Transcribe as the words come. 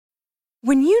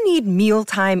When you need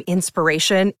mealtime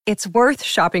inspiration, it's worth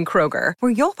shopping Kroger,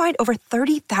 where you'll find over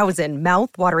 30,000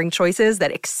 mouth-watering choices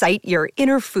that excite your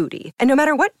inner foodie. And no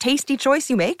matter what tasty choice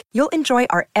you make, you'll enjoy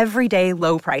our everyday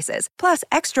low prices, plus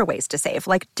extra ways to save,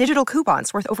 like digital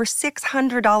coupons worth over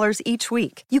 $600 each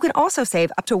week. You can also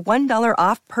save up to $1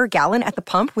 off per gallon at the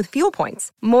pump with fuel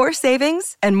points. More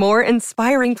savings and more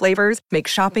inspiring flavors make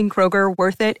shopping Kroger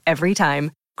worth it every time.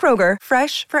 Kroger,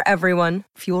 fresh for everyone.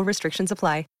 Fuel restrictions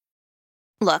apply.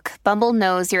 Look, Bumble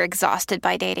knows you're exhausted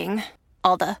by dating.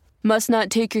 All the, must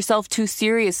not take yourself too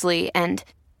seriously, and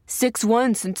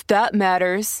 6'1" since that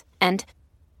matters, and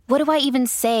what do I even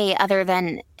say other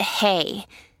than, hey?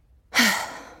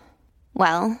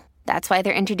 Well, that's why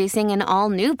they're introducing an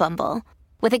all-new Bumble,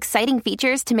 with exciting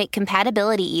features to make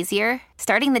compatibility easier,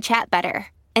 starting the chat better,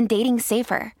 and dating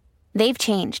safer. They've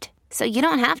changed, so you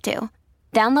don't have to.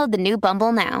 Download the new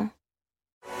Bumble now.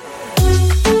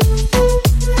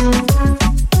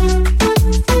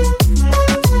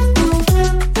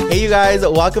 Hey, you guys,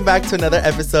 welcome back to another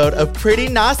episode of Pretty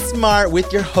Not Smart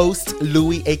with your host,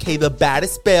 Louie, aka the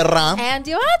baddest perra. And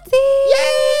Yoatzi.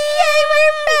 Yay,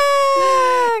 we're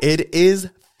back. It is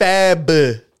Feb.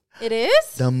 It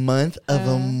is? The month of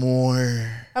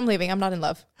amor. I'm leaving. I'm not in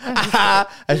love. I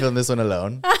filmed this one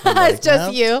alone. It's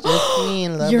just you. Just me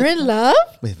in love. You're in love?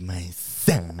 With my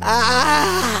son.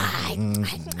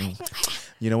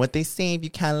 You know what they say? If you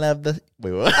can't love the...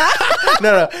 Wait, what?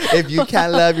 No. If you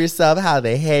can't love yourself, how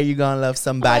the hell you gonna love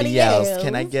somebody else?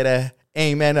 Can I get a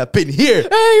amen up in here?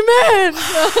 Amen.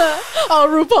 Oh,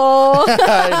 RuPaul.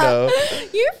 I know.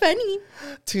 You're funny.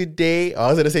 Today... I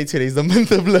was gonna say today's the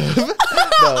month of love.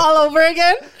 No. All over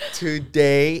again?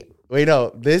 Today... Wait,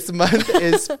 no. This month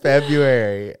is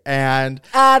February. And...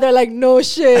 they're like, no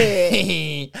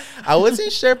shit. I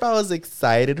wasn't sure if I was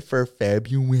excited for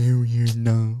February or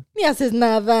no. Ni haces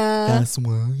nada. That's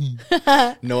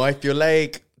why. No, I feel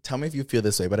like... Tell me if you feel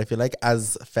this way, but I feel like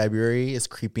as February is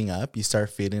creeping up, you start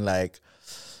feeling like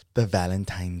the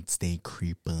Valentine's Day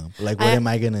creep up. Like, what am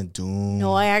I going to do?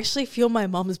 No, I actually feel my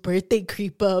mom's birthday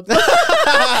creep up.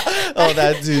 Oh,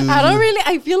 that dude.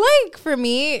 I feel like for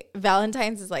me,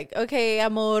 Valentine's is like, okay,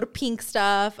 amor, pink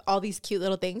stuff, all these cute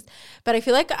little things. But I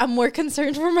feel like I'm more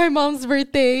concerned for my mom's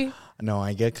birthday. No,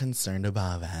 I get concerned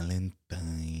about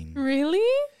Valentine. Really?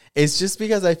 It's just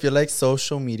because I feel like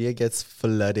social media gets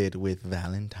flooded with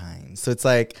Valentine's. So it's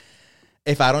like,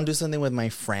 if I don't do something with my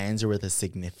friends or with a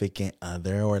significant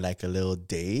other or like a little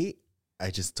date,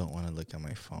 I just don't want to look at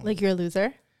my phone. Like you're a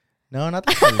loser? No, not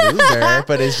like a loser,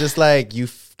 but it's just like you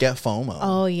get FOMO.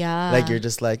 Oh, yeah. Like you're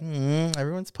just like,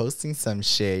 everyone's posting some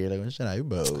shit. You're like, what should I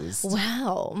post?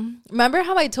 Wow. Remember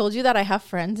how I told you that I have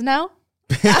friends now?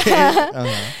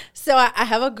 Uh-huh. So I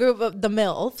have a group of the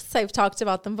MILFs. I've talked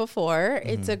about them before.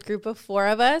 It's a group of 4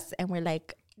 of us, and we're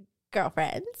like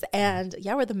girlfriends. And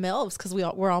yeah, we're the MILFs because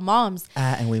we're all moms.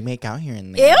 And we make out here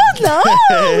and there. Ew, no.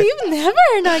 We've never.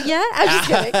 Not yet. I'm just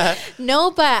kidding.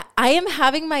 No, but I am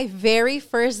having my very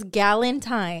first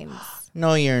Galentine's.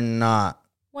 No, you're not.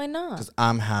 Why not? Because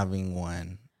I'm having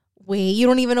one. Wait, you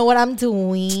don't even know what I'm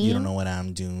doing? You don't know what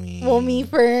I'm doing. Well, me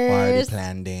first. Already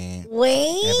planned it. Wait.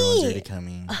 Everyone's already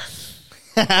coming.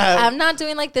 I'm not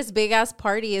doing like this big ass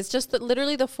party. It's just that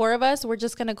literally the 4 of us. We're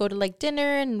just going to go to like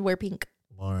dinner and wear pink.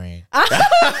 Boring.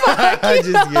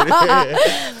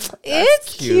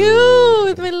 It's cute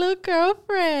with my little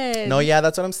girlfriend. No, yeah,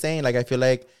 that's what I'm saying. Like, I feel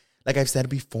like I've said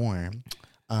before,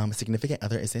 a significant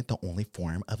other isn't the only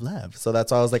form of love. So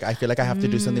that's why I was like, I feel like I have to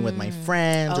do something with my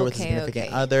friends or with a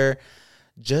significant other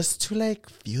just to like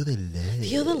feel the love.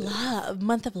 Feel the love.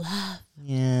 Month of love.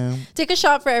 Yeah. Take a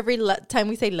shot for every time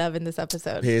we say love in this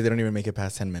episode. Hey, they don't even make it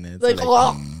past 10 minutes. Like,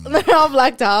 well, they're all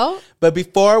blacked out. But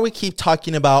before we keep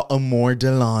talking about Amor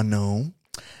Delano,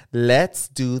 let's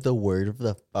do the word of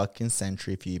the fucking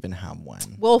century if you even have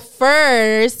one. Well,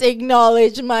 first,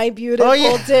 acknowledge my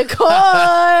beautiful decor.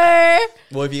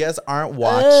 Well, if you guys aren't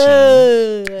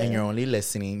watching and you're only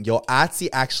listening, Yoatzi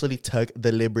actually took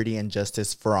the liberty and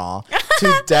justice for all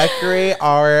to decorate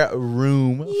our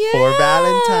room for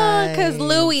Valentine's. Because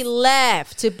Louie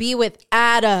left to be with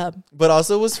Adam. But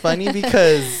also it was funny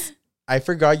because I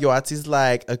forgot Yoatzi's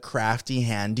like a crafty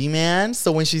handyman.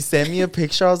 So when she sent me a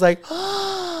picture, I was like,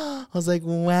 wow,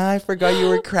 I forgot you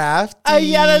were crafty.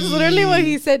 Yeah, that's literally what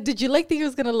he said. Did you like think it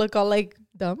was going to look all like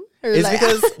dumb? It's like,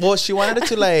 because, well, she wanted it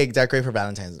to like decorate for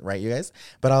Valentine's, right, you guys?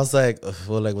 But I was like,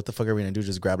 well, like, what the fuck are we gonna do?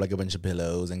 Just grab like a bunch of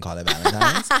pillows and call it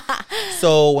Valentine's?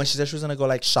 So when she said she was gonna go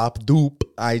like shop dupe,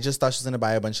 I just thought she was gonna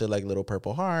buy a bunch of like little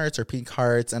purple hearts or pink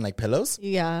hearts and like pillows.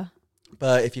 Yeah.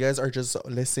 But if you guys are just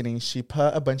listening, she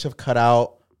put a bunch of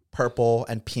cutout purple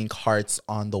and pink hearts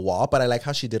on the wall, but I like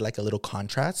how she did like a little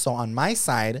contrast. So on my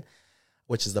side,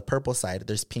 which is the purple side,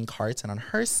 there's pink hearts. And on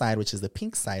her side, which is the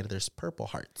pink side, there's purple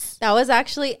hearts. That was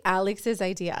actually Alex's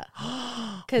idea.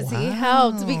 Because he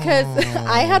helped. Because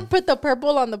I had put the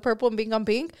purple on the purple and pink on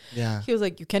pink. Yeah. He was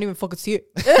like, you can't even fucking see it.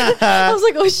 I was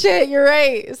like, oh shit, you're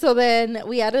right. So then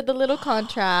we added the little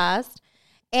contrast.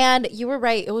 And you were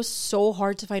right. It was so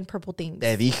hard to find purple things.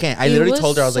 I literally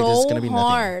told her, I was like, this is going to be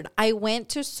hard. nothing. I went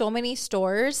to so many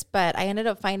stores, but I ended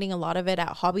up finding a lot of it at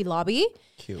Hobby Lobby.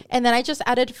 Cute. And then I just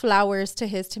added flowers to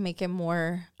his to make it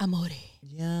more amore.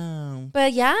 Yeah.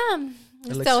 But yeah.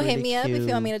 So hit really me up if cute.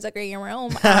 you want me to decorate your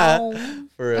room. Ow.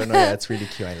 For real. No, yeah, it's really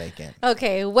cute. I like it.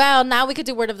 Okay. Well, now we could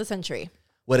do word of the century.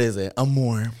 What is it?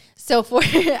 Amor. So for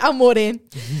amore,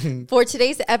 for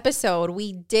today's episode,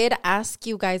 we did ask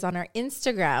you guys on our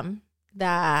Instagram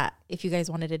that if you guys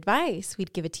wanted advice,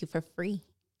 we'd give it to you for free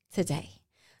today.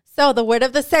 So the word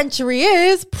of the century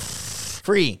is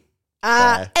Free.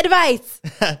 advice.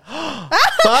 Fuck.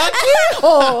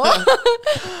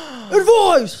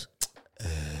 Advice.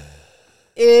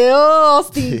 Ew,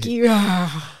 stinky.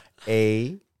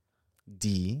 ADVISE.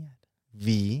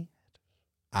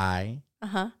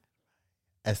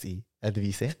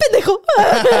 Advice. Pendejo.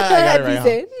 got it right,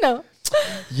 Dice, no.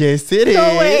 Yes, it is.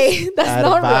 No way. That's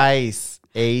not right. Advice.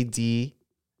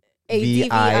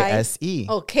 ADVISE.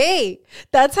 Okay.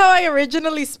 That's how I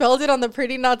originally spelled it on the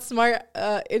Pretty Not Smart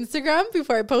Instagram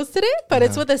before I posted it. But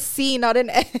it's with a C, not an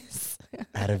S.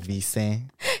 Advice.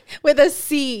 With a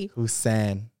C.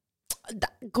 Hussein.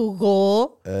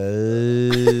 Google. But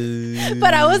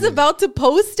I was about to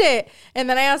post it. And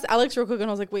then I asked Alex real quick and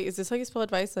I was like, wait, is this how you spell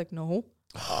advice? Like, no.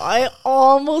 I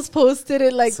almost posted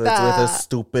it like so that. So it's with a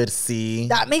stupid C.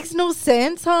 That makes no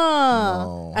sense, huh?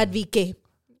 No. Advique.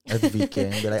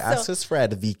 Advique. Be like, ask us for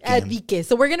Advique. Advique.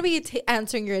 So we're going to be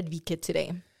answering your Advique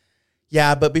today.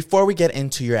 Yeah, but before we get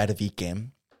into your Advique,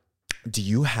 do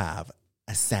you have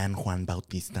a San Juan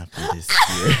Bautista for this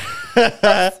year?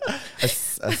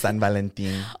 a San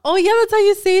Valentin. Oh, yeah, that's how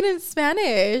you say it in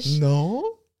Spanish.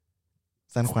 No?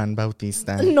 San Juan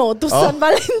Bautista. No, tu San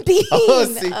Valentín. Oh,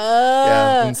 sí.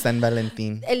 Yeah, un San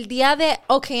Valentín. El día de...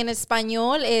 Ok, en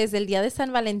español es el día de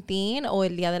San Valentín o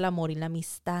el día del amor y la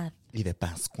amistad. Y de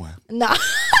Pascua. No.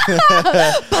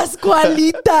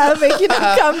 Pascualita making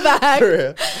him come back.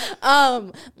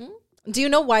 Do you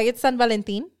know why it's San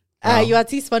Valentín?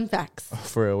 Yoatzi's fun facts. Oh,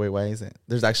 for real, wait, why is it?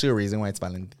 There's actually a reason why it's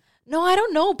Valentín. No, I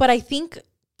don't know, but I think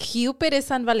Cupid is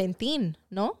San Valentín,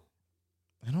 no?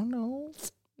 I don't know.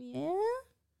 Yeah.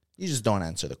 You just don't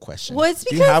answer the question. Well, it's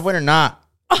do you have one or not?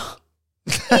 I'm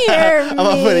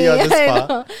gonna put you on the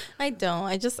spot. I don't.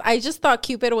 I just thought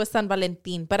Cupid was San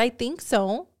Valentín, but I think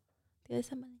so.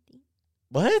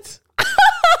 What?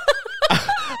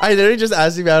 I literally just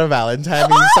asked you about a Valentine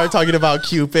and you start talking about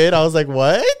Cupid. I was like,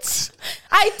 what?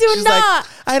 I do She's not. Like,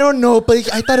 I don't know, but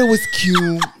I thought it was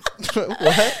cute.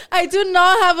 What? I do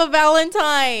not have a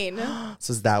Valentine.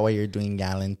 So is that why you're doing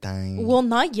Valentine? Well,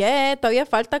 not yet. Todavía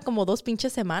falta como 2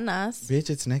 pinches semanas. Bitch,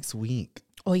 it's next week.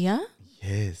 Oh, yeah?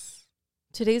 Yes.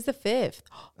 Today's the 5th.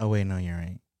 Oh, wait, no, you're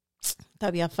right.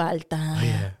 Todavía falta. Oh,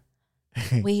 yeah.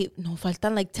 Wait, no,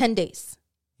 faltan like 10 days.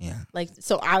 Yeah. Like,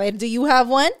 so, a ver, do you have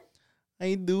one?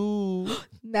 I do.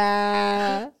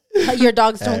 Nah. Your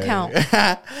dogs don't count.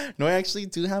 No, I actually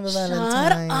do have a Shut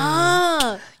Valentine.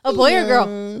 up. A boy or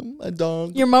girl? A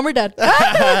dog. Your mom or dad?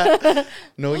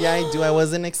 No, yeah, I do. I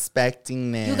wasn't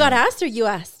expecting it. You got asked or you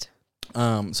asked?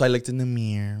 So I looked in the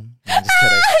mirror. I'm just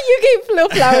kidding. You gave Flo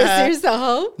flowers to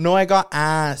yourself. No, I got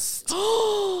asked.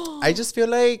 I just feel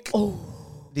like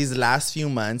these last few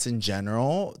months in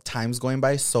general, time's going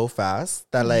by so fast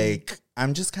that like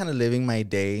I'm just kind of living my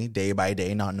day by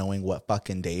day, not knowing what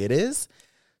fucking day it is.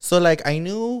 So like I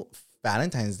knew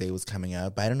Valentine's Day was coming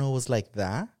up, but I don't know it was like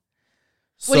that.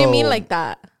 What do you mean like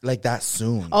that? Like that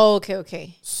soon. Oh,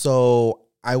 okay. So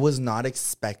I was not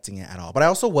expecting it at all. But I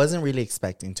also wasn't really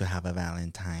expecting to have a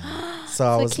Valentine. So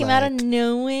I was it came like, out of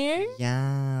nowhere?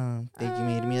 yeah, they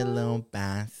made me a little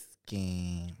basket.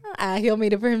 He'll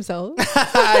made it for himself.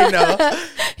 I know.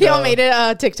 He'll made it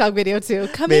a TikTok video too.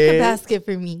 Come make a basket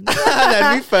for me.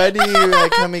 That'd be funny. I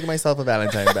can't make myself a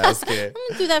Valentine basket. I'm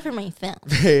gonna do that for myself.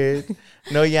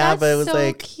 No, yeah, That's but it was so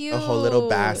like cute. a whole little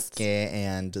basket.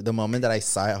 And the moment that I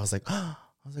saw it, I was like, oh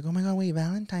my God, wait,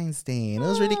 Valentine's Day. And it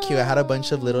was really cute. I had a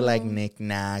bunch of little like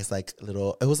knickknacks, like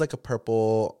little, it was like a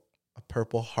purple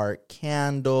heart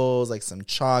candles, like some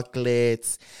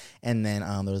chocolates. And then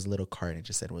there was a little card and it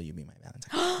just said, will you be my Valentine?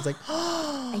 I was like,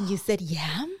 and you said,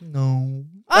 yeah? no.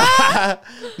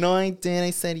 No, I did.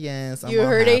 I said yes. You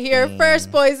heard it here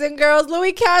first, boys and girls.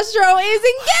 Louis Castro is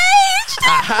engaged.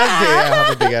 I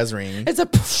have a big ass ring. It's a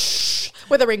poosh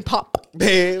with a ring pop.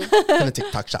 Babe, in a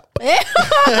TikTok shop.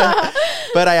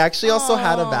 But I actually also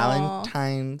had a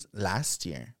Valentine's last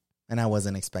year, and I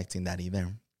wasn't expecting that either.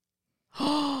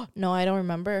 No, I don't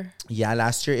remember. Yeah,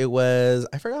 last year it was,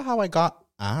 I forgot how I got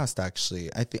asked actually.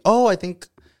 I think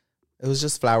it was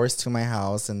just flowers to my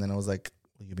house, and then I was like,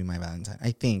 will you be my Valentine?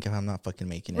 I think, if I'm not fucking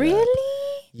making it up. Really?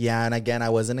 Yeah, and again,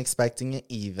 I wasn't expecting it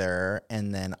either.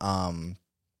 And then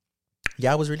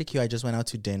yeah, it was really cute. I just went out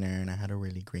to dinner and I had a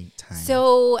really great time.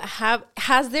 So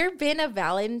has there been a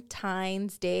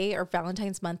Valentine's Day or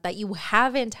Valentine's month that you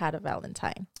haven't had a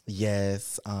Valentine?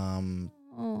 Yes,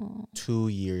 2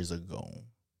 years ago.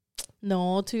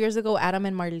 No, 2 years ago, Adam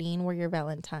and Marlene were your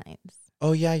Valentines.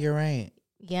 Oh yeah, you're right.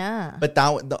 Yeah. But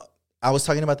I was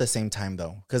talking about the same time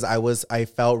though, because I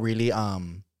felt really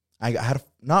I had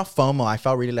not FOMO. I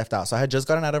felt really left out. So I had just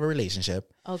gotten out of a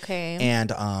relationship. Okay.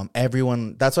 And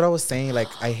everyone, that's what I was saying. Like,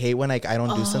 I hate when like I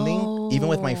don't do something, even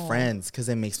with my friends, because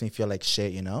it makes me feel like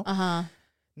shit, you know?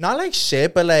 Not like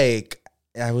shit, but like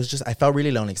I felt really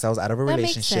lonely because I was out of a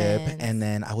relationship. And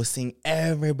then I was seeing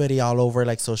everybody all over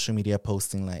like social media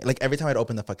posting like every time I'd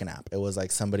open the fucking app, it was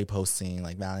like somebody posting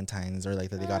like Valentine's or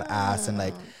like that they got asked. And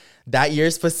like that year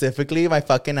specifically, my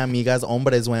fucking amigas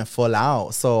hombres went full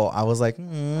out. So I was like,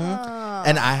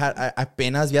 And I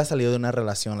apenas había salido de una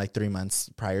relación like 3 months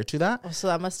prior to that. Oh, so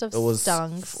that must have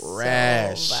stung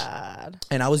fresh. So bad.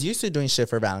 And I was used to doing shit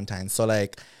for Valentine's. So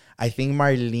like, I think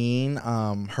Marlene,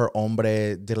 her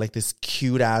hombre, did like this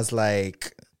cute ass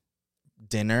like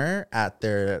dinner at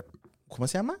their, ¿cómo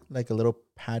se llama? Like a little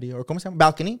patio or ¿cómo se llama?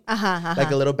 Balcony.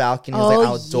 Like a little balcony, it was like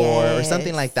outdoor or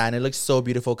something like that. And it looked so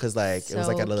beautiful because like it was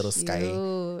like a little sky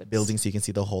building, so you can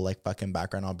see the whole like fucking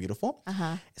background, all beautiful.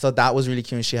 So that was really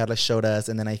cute. And she had like showed us,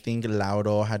 and then I think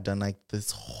Lauro had done like this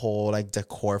whole like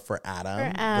decor for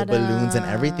Adam. The balloons and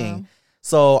everything.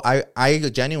 So I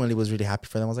genuinely was really happy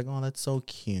for them. I was like, oh, that's so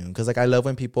cute. Because like I love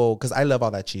when people, because I love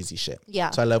all that cheesy shit.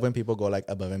 Yeah. So I love when people go like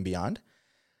above and beyond.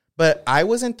 But I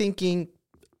wasn't thinking,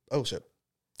 oh shit.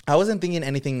 I wasn't thinking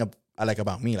anything like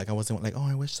about me. Like I wasn't like, oh,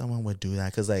 I wish someone would do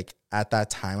that. Because like at that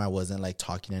time I wasn't like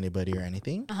talking to anybody or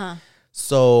anything.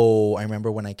 So I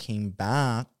remember when I came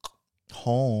back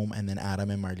home and then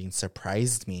Adam and Marlene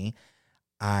surprised me,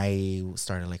 I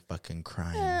started like fucking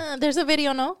crying. There's a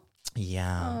video, no?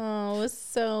 Yeah. Oh, it was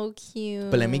so cute.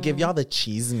 But let me give y'all the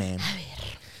cheese, man.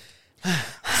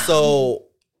 So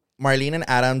Marlene and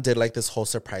Adam did like this whole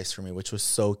surprise for me, which was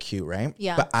so cute, right?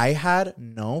 Yeah. But I had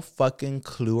no fucking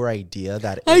clue or idea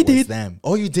that it was them.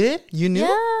 Oh, you did? You knew?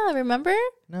 Yeah, remember?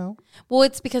 No. Well,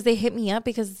 it's because they hit me up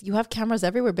because you have cameras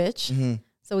everywhere, bitch.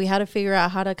 So we had to figure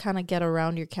out how to kind of get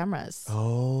around your cameras.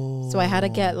 Oh. So I had to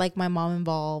get like my mom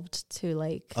involved to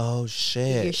like. Oh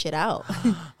shit. Figure shit out.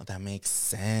 Oh, that makes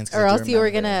sense. Or else you were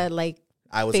gonna like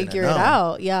figure it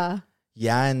out. Yeah.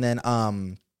 Yeah, and then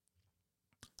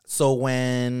so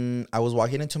when I was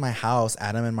walking into my house,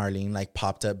 Adam and Marlene like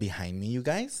popped up behind me, you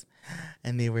guys.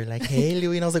 And they were like, hey,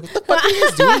 Louie. And I was like, what the fuck are you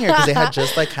guys doing here? Because they had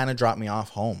just like kind of dropped me off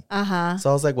home. So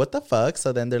I was like, what the fuck?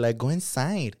 So then they're like, go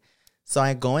inside. So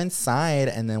I go inside,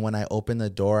 and then when I open the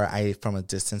door, from a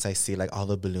distance, I see like all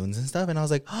the balloons and stuff. And I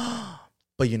was like, oh,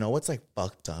 but you know what's like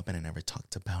fucked up, and I never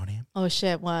talked about it? Oh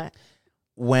shit, what?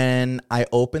 When I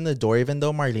opened the door, even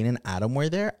though Marlene and Adam were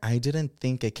there, I didn't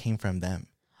think it came from them.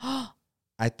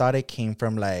 I thought it came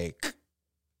from like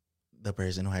the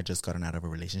person who I just gotten out of a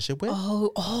relationship with.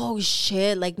 Oh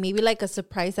shit. Like maybe like a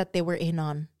surprise that they were in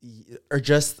on. Or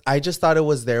I just thought it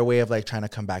was their way of like trying to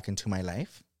come back into my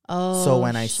life. Oh, so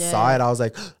when I saw it, I was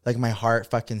like my heart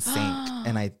fucking sank.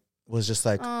 And I was just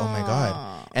like, oh my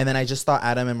God. And then I just thought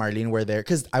Adam and Marlene were there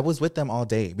because I was with them all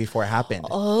day before it happened.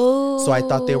 Oh. So I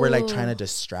thought they were like trying to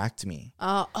distract me.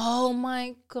 Oh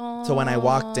my God. So when I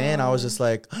walked in, I was just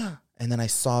like, and then I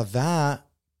saw that.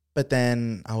 But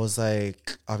then I was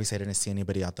like, obviously I didn't see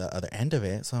anybody out the other end of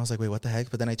it. So I was like, wait, what the heck?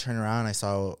 But then I turned around and I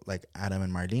saw like Adam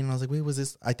and Marlene. And I was like, wait, was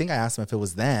this? I think I asked them if it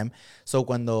was them. So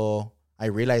cuando I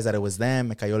realized that it was them,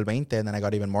 me cayó el 20, and then I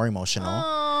got even more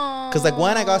emotional. Because like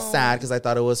one, I got sad because I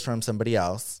thought it was from somebody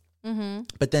else.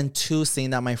 But then two,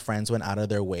 seeing that my friends went out of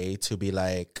their way to be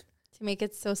like, to make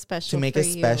it so special, to make it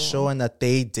special, and that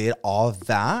they did all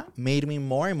that made me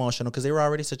more emotional because they were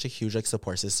already such a huge like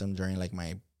support system during like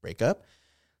my breakup.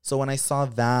 So when I saw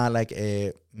that, like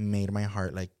it made my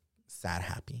heart like sad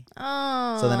happy.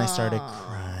 So then I started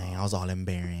crying. I was all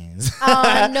embarrassed.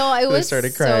 No, it was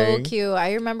so cute.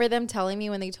 I remember them telling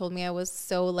me when they told me, I was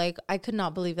so like, I could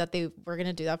not believe that they were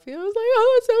gonna do that for you. I was like,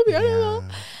 oh, it's so beautiful.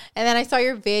 Yeah. And then I saw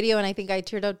your video and I think I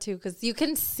teared up too because you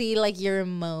can see like your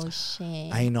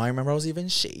emotion. I know. I remember I was even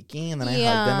shaking, and then I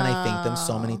hugged them and I thanked them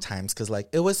so many times because like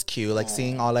it was cute. Like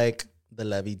seeing all like the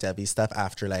lovey-dovey stuff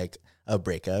after like a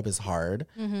breakup is hard.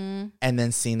 And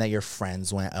then seeing that your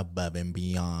friends went above and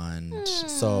beyond.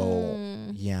 So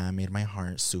yeah, it made my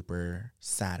heart super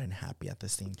sad and happy at the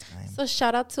same time. So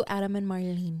shout out to Adam and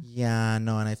Marlene. Yeah,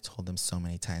 no, and I've told them so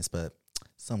many times, but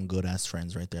some good ass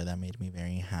friends right there that made me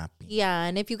very happy. Yeah,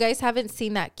 and if you guys haven't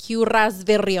seen that cute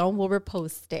Rasverion, we'll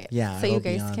repost it. Yeah, so you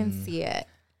guys can see it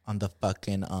on the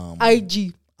fucking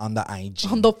IG. On the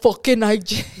IG. On the fucking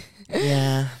IG.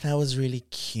 Yeah, that was really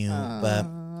cute. But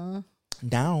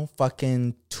now,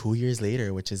 fucking 2 years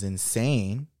later, which is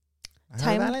insane.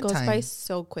 Time goes by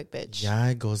so quick, bitch. Yeah,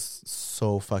 it goes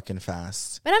so fucking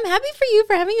fast. But I'm happy for you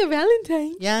for having a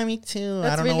Valentine. Yeah, me too.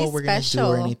 That's I don't really know what we're gonna do or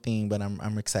special. anything, but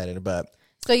I'm excited. But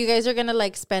So you guys are gonna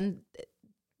like spend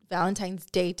Valentine's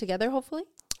Day together, hopefully?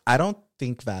 I don't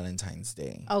think Valentine's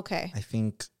Day. Okay. I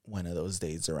think one of those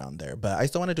days around there. But I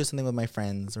still want to do something with my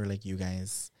friends or like you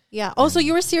guys. Yeah. Oh, so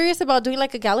you were serious about doing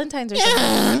like a Galentine's or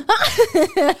something?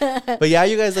 But yeah,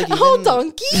 you guys like even, Oh,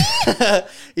 donkey.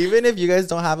 even if you guys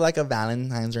don't have like a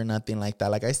Valentine's or nothing like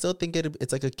that, like I still think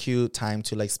it's like a cute time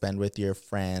to like spend with your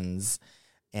friends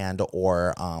and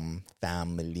or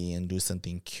family and do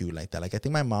something cute like that. Like I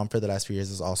think my mom for the last few years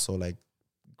has also like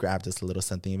grabbed us a little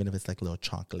something, even if it's like little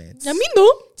chocolates. I mean, no.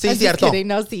 Sí, I'm just cierto. kidding.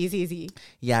 No, sí.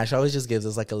 Yeah, she always just gives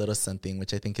us like a little something,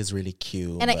 which I think is really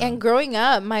cute. And growing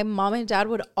up, my mom and dad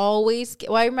would always,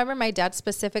 I remember my dad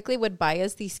specifically would buy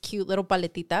us these cute little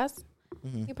paletitas.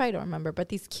 You probably don't remember, but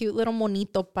these cute little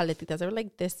monito paletitas. They were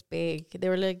like this big. They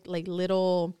were like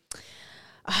little,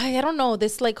 I don't know,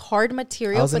 this like hard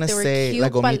material. I was but gonna they were say, cute.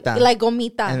 like gomita. Like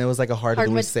gomita. And it was like a hard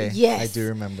dulce. Yes. I do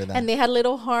remember that. And they had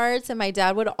little hearts, and my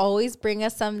dad would always bring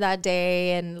us some that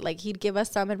day, and like he'd give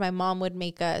us some, and my mom would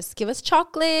give us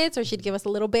chocolates, or she'd give us a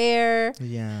little bear.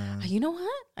 Yeah. You know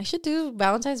what? I should do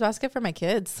Valentine's basket for my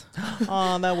kids.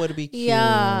 Oh, that would be cute.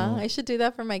 Yeah, I should do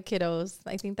that for my kiddos.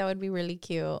 I think that would be really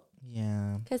cute.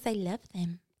 Yeah. Because I love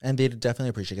them. And they'd definitely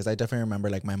appreciate it because I definitely remember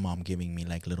like my mom giving me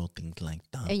like little things like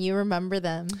that. And you remember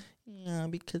them. Yeah,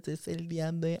 because it's el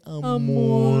día de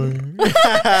amor.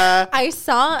 I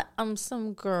saw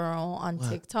some girl on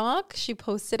TikTok. She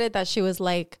posted it that she was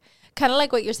like, kind of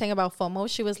like what you're saying about FOMO.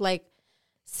 She was like,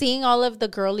 seeing all of the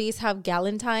girlies have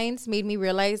Galentines made me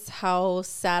realize how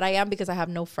sad I am because I have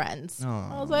no friends.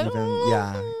 I was like,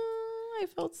 I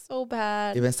felt so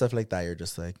bad. Even stuff like that, you're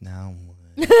just like, now what?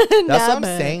 That's what I'm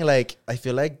saying. Like, I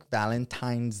feel like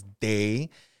Valentine's Day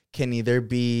can either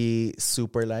be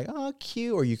super like, oh,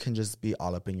 cute, or you can just be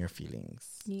all up in your feelings.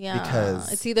 Yeah.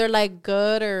 Because it's either like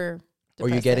good or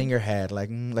depressing. Or you get in your head,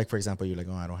 like for example, you're like,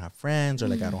 oh, I don't have friends, or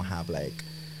like, I don't have like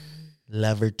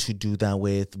lover to do that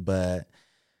with. But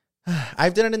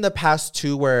I've done it in the past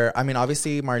too, where, I mean,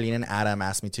 obviously Marlene and Adam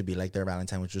asked me to be like their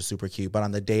Valentine, which was super cute. But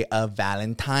on the day of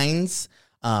Valentine's,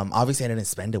 obviously I didn't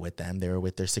spend it with them. They were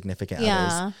with their significant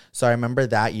others. So I remember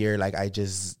that year, like I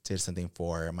just did something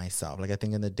for myself. Like I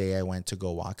think in the day I went to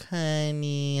go walk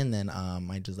Honey, and then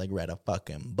I just like read a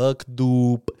fucking book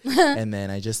dupe, and then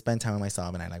I just spent time with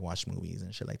myself, and I like watched movies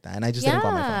and shit like that. And I just didn't go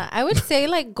on my phone. I would say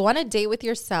like go on a date with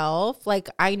yourself. Like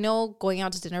I know going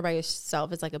out to dinner by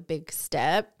yourself is like a big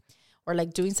step. Or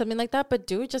like doing something like that, but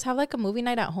dude, just have like a movie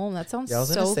night at home. That sounds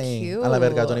so cute. A la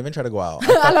verga, don't even try to go out.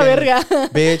 A la verga.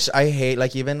 Bitch, I hate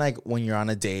like even like when you're on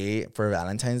a date for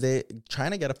Valentine's Day,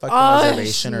 trying to get a fucking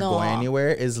reservation or go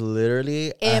anywhere is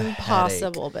literally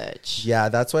impossible, bitch. Yeah,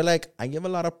 that's why like I give a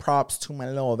lot of props to my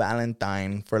little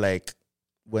Valentine for like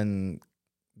when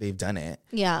they've done it.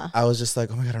 Yeah. I was just like,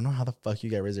 oh my God, I don't know how the fuck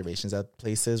you get reservations at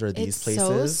places or these places.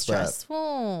 It's so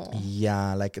stressful.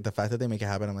 Yeah, like the fact that they make it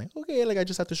happen, I'm like, okay, like I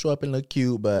just have to show up and look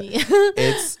cute. But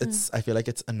it's I feel like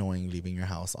it's annoying leaving your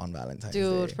house on Valentine's Day.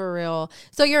 Dude, for real.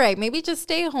 So you're right. Maybe just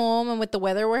stay home, and with the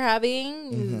weather we're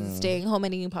having, staying home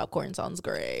and eating popcorn sounds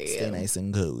great. Stay nice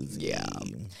and cozy. Yeah.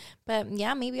 But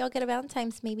yeah, maybe I'll get a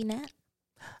Valentine's, maybe not.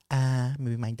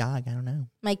 Maybe my dog, I don't know.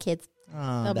 My kids.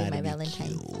 Oh, They'll be my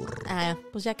Valentine.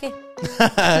 Pues ya que.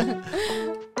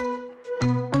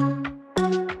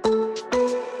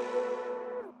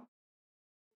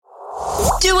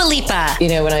 Dua Lipa. You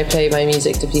know, when I play my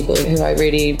music to people who I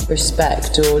really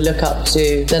respect or look up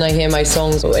to, then I hear my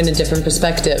songs in a different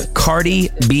perspective. Cardi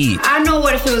B. I know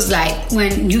what it feels like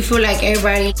when you feel like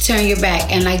everybody turn your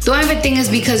back and like don't ever think it's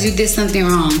because you did something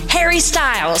wrong. Harry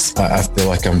Styles. I feel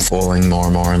like I'm falling more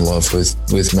and more in love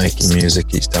with making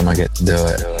music each time I get to do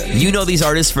it. You know these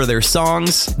artists for their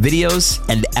songs, videos,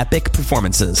 and epic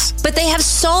performances. But they have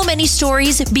so many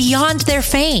stories beyond their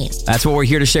fame. That's what we're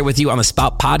here to share with you on the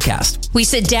Spout podcast. We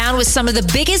sit down with some of the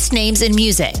biggest names in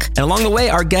music. And along the way,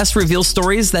 our guests reveal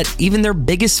stories that even their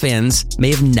biggest fans may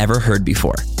have never heard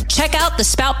before. Check out the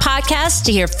Spout podcast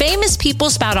to hear famous people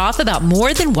spout off about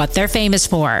more than what they're famous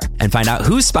for. And find out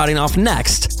who's spouting off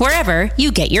next. Wherever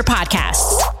you get your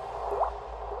podcasts.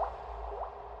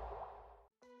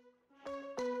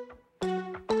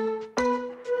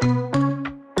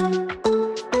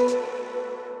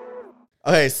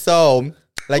 Okay, so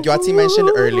like Yoatzi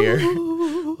mentioned earlier,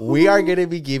 we are going to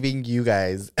be giving you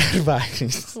guys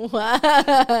advice.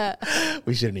 What?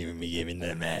 We shouldn't even be giving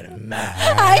them advice.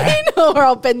 I know we're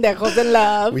all pendejos in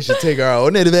love. We should take our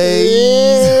own advice.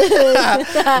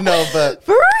 No, but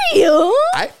for real?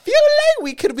 I feel like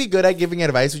we could be good at giving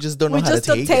advice. We just don't know how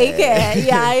to take it.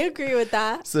 Yeah, I agree with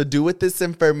that. So do with this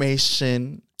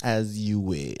information as you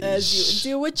wish. As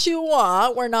you do what you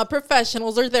want. We're not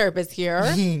professionals or therapists here.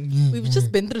 We've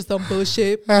just been through some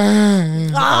bullshit.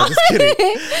 I'm just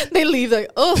kidding. They leave like,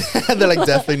 oh. They're like,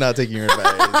 definitely not taking your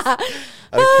advice.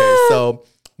 Okay, so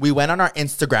we went on our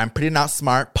Instagram, Pretty Not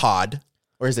Smart Pod.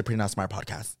 Or is it Pretty Not Smart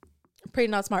Podcast?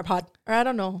 Pretty Not Smart Pod. Or I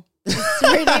don't know. It's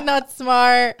Pretty Not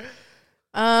Smart.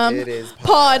 It is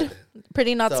pod.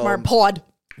 Pretty Not Smart Pod.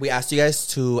 We asked you guys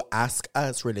to ask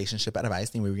us relationship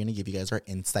advice, and we were going to give you guys our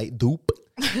insight dupe.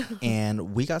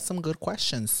 And we got some good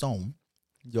questions. So,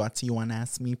 Yoatzi, you want to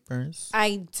ask me first?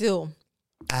 I do.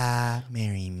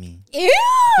 Marry me.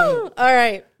 Ew. All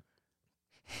right.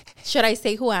 Should I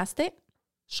say who asked it?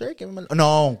 Sure, give him a...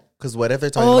 No, because what if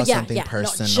they're talking about something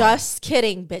personal? No, just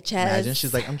kidding, bitches. Imagine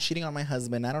she's like, I'm cheating on my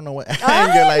husband. I don't know what...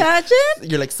 Imagine?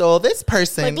 You're like, so this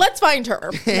person... Like, let's find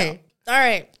her. No. All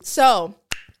right. So...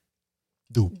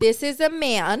 Dupe. This is a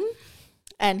man,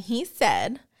 and he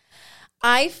said,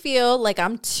 I feel like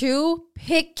I'm too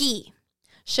picky.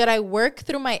 Should I work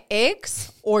through my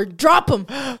ex or drop him?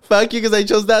 Fuck you, because I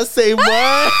chose that same one.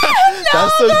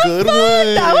 That's a good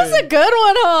one. That was a good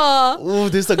one, huh? Ooh,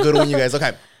 this is a good one, you guys.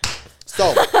 Okay.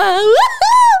 So, you're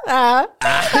all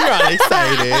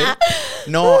excited.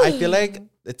 No, I feel like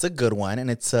it's a good one,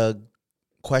 and it's a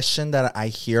question that I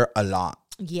hear a lot.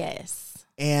 Yes.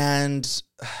 And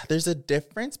there's a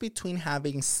difference between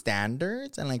having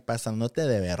standards and like pasándote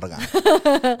de verga.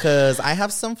 Because I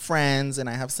have some friends and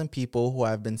I have some people who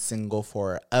have been single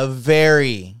for a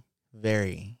very,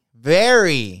 very,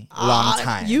 very long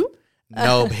time. You?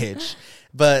 No, bitch.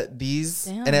 But these,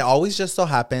 Damn. and it always just so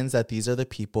happens that these are the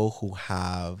people who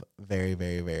have very,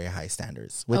 very, very high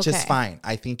standards, which is fine.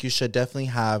 I think you should definitely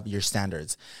have your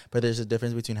standards. But there's a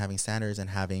difference between having standards and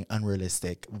having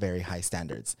unrealistic, very high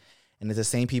standards. And it's the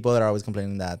same people that are always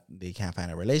complaining that they can't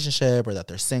find a relationship or that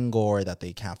they're single or that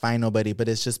they can't find nobody. But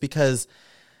it's just because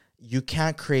you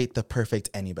can't create the perfect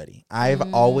anybody.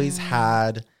 I've always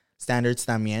had standards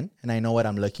también, and I know what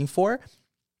I'm looking for.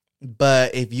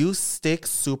 But if you stick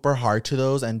super hard to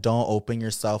those and don't open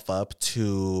yourself up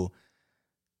to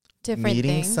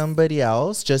meeting somebody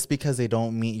else just because they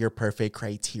don't meet your perfect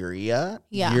criteria,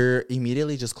 you're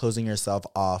immediately just closing yourself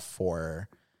off for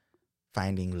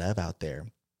finding love out there.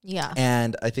 Yeah.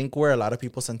 And I think where a lot of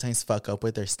people sometimes fuck up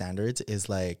with their standards is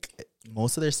like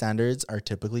most of their standards are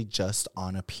typically just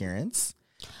on appearance.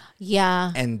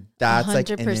 Yeah. And that's 100%. Like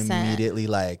an immediately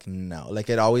like, no. Like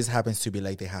it always happens to be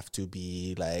like they have to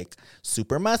be like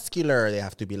super muscular. They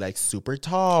have to be like super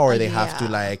tall, or they have to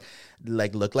like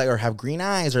look like or have green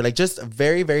eyes, or like just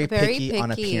very, very, picky on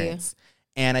appearance.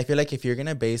 And I feel like if you're going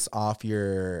to base off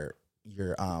your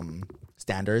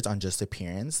standards on just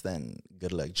appearance, then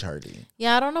good luck, Charlie.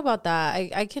 Yeah, I don't know about that.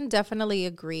 I can definitely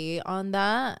agree on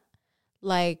that.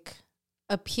 Like,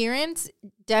 appearance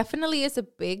definitely is a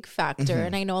big factor.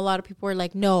 And I know a lot of people are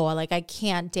like, no, like I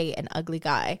can't date an ugly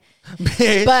guy.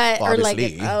 But or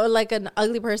like an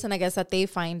ugly person, I guess, that they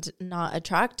find not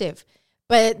attractive.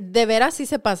 But de veras sí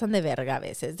se pasan de verga a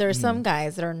veces. There are some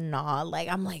guys that are not like,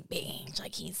 I'm like, bitch,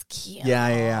 like he's cute.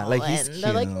 Yeah. Like he's cute.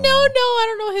 They're like, no, I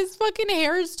don't know. His fucking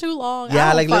hair is too long.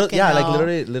 Yeah, like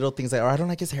literally little things like, oh, I don't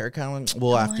like his haircut.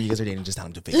 Well, after you guys are dating, just tell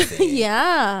him to fix it.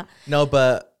 Yeah. No,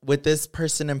 but with this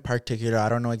person in particular, I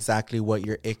don't know exactly what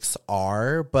your icks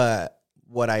are, but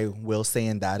what I will say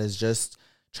in that is just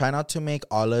try not to make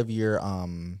all of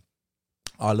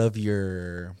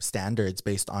your standards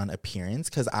based on appearance.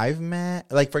 Because I've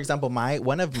met, like, for example,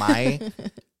 one of my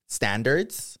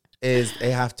standards is they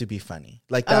have to be funny.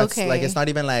 Like, that's like, it's not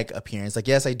even like appearance. Like,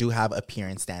 yes, I do have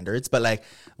appearance standards, but like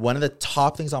one of the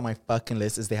top things on my fucking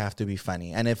list is they have to be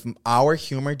funny. And if our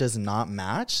humor does not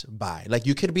match, bye. Like,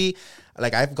 you could be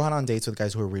like, I've gone on dates with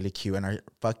guys who are really cute and our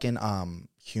fucking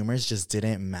humors just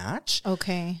didn't match.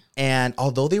 Okay. And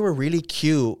although they were really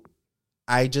cute,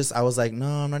 I was like, no,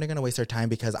 I'm not even gonna waste her time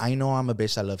because I know I'm a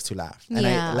bitch that loves to laugh. And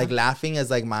I like laughing is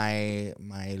like my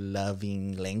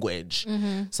loving language.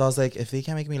 So I was like, if they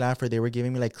can't make me laugh or they were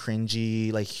giving me like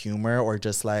cringy like humor or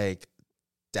just like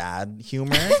dad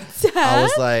humor, I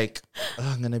was like,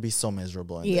 I'm gonna be so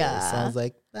miserable in this. So I was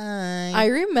like, bye. I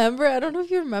remember, I don't know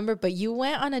if you remember, but you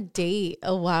went on a date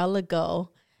a while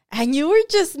ago. And you were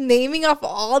just naming off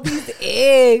all these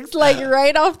eggs, like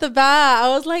right off the bat. I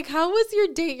was like, how was your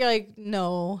date? You're like,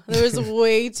 no, there was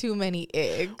way too many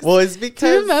eggs. Well, it's because...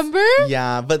 Do you remember?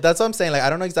 Yeah, but that's what I'm saying. Like, I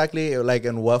don't know exactly like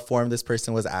in what form this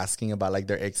person was asking about like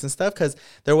their eggs and stuff. Because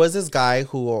there was this guy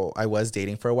who I was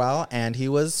dating for a while. And he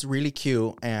was really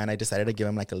cute. And I decided to give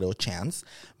him like a little chance.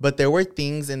 But there were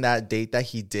things in that date that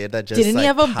he did that just Didn't he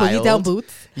have a boogie down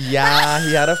boots? Yeah,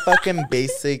 he had a fucking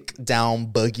basic down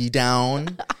boogie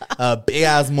down. Big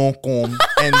ass mokum,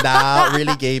 and that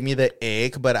really gave me the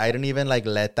ick. But I didn't even like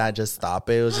let that just stop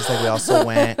it. It was just like we also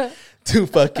went to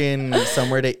fucking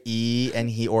somewhere to eat, and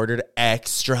he ordered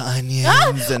extra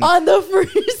onions and on the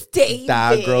first date.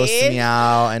 That grossed me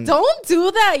out. And don't do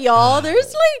that, y'all.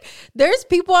 There's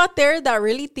people out there that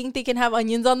really think they can have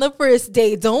onions on the first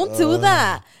date. Don't do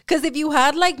that. Because if you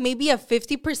had like maybe a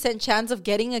 50% chance of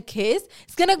getting a kiss,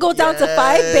 it's gonna go down to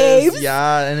 5, babes.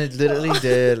 Yeah, and it literally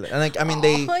did. And like, I mean,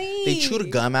 they chewed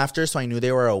gum after, so I knew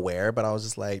they were aware. But I was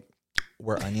just like,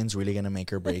 were onions really gonna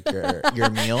make or break your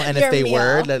meal? And if they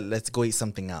were, let's go eat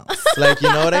something else. Like, you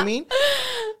know what I mean?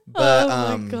 But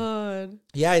oh my God.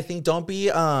 Yeah, I think don't be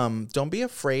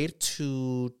afraid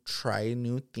to try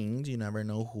new things. You never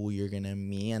know who you're gonna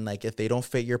meet, and like if they don't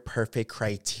fit your perfect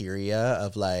criteria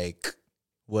of like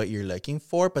what you're looking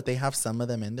for, but they have some of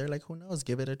them in there, like who knows?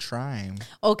 Give it a try.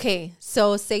 Okay,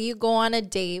 so say you go on a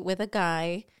date with a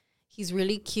guy. He's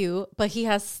really cute, but he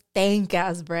has stank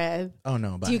ass breath. Oh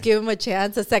no! Bye. Do you give him a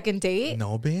chance, a second date?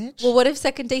 No, bitch. Well, what if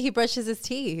second date he brushes his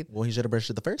teeth? Well, he should have brushed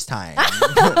it the first time.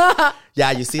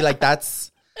 Yeah, you see, like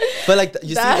that's. But like you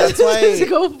see, that's why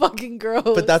go fucking gross.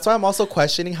 But that's why I'm also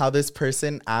questioning how this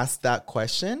person asked that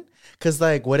question. Because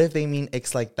like, what if they mean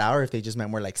icks like that, or if they just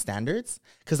meant more like standards?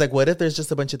 Because like, what if there's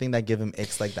just a bunch of things that give them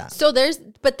icks like that? So there's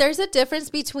a difference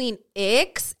between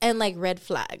icks and like red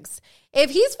flags.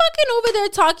 If he's fucking over there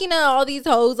talking to all these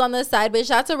hoes on the side, bitch,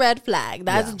 that's a red flag.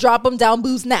 That's drop them down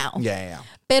booze now. Yeah.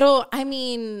 Pero I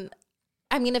mean,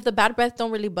 if the bad breath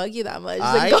don't really bug you that much,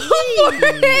 then go for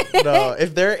it. No,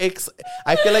 if they're icks,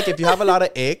 I feel like if you have a lot of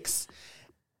icks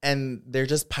and they're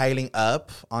just piling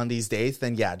up on these dates,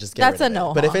 then yeah, just get rid of it. That's a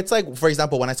no. But if it's like, for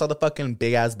example, when I saw the fucking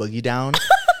big ass boogie down,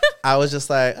 I was just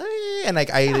like, and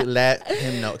like I let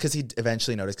him know because he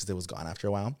eventually noticed because it was gone after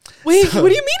a while. Wait, what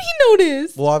do you mean he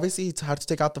noticed? Well, obviously he had to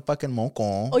take out the fucking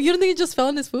moco. Oh, you don't think it just fell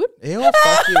in his food? Ew,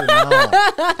 fuck you,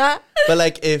 no. But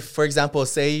like if, for example,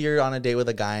 say you're on a date with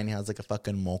a guy and he has like a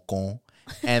fucking moco,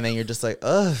 and then you're just like,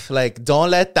 ugh, like don't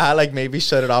let that like maybe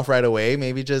shut it off right away.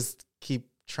 Maybe just keep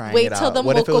trying it out. Wait till the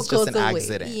moco goes away. What if it was just an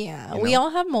accident? Yeah, you know? We all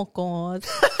have mocos.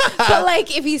 But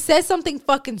like if he says something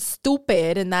fucking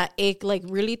stupid and that ick like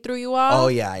really threw you off. Oh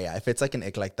yeah. If it's like an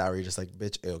ick like that where you're just like,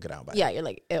 bitch, ew, get out. Bye. Yeah, you're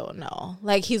like, ew, no.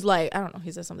 Like he's like, I don't know,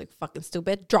 he says something fucking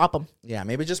stupid. Drop him. Yeah,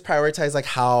 maybe just prioritize like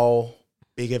how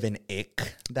big of an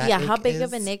ick that yeah, how big is.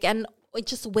 of an ick. And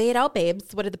just weigh it out,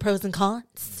 babes. What are the pros and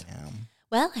cons? Yeah.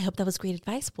 Well, I hope that was great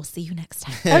advice. We'll see you next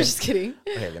time. I'm just kidding.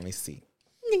 Okay, let me see.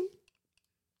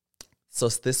 So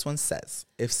this one says,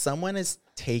 if someone is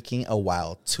taking a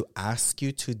while to ask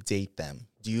you to date them,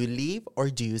 do you leave or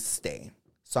do you stay?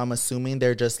 So I'm assuming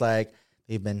they're just like,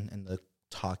 they've been in the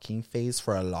talking phase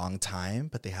for a long time,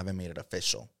 but they haven't made it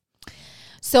official.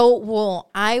 So,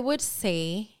 well, I would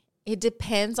say it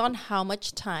depends on how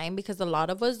much time, because a lot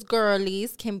of us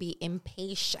girlies can be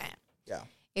impatient. Yeah.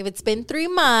 If it's been 3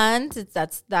 months,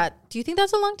 do you think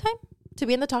that's a long time to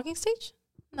be in the talking stage?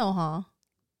 No, huh?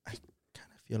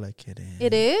 Feel like it is.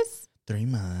 It is? 3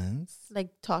 months. Like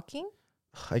talking?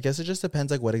 I guess it just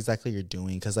depends like what exactly you're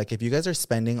doing. Because like if you guys are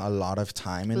spending a lot of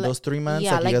time in those 3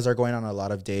 months, like you guys are going on a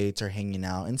lot of dates or hanging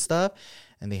out and stuff,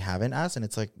 and they haven't asked, and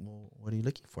it's like, well, what are you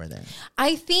looking for then?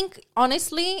 I think,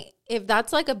 honestly, if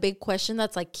that's like a big question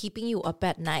that's like keeping you up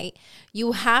at night,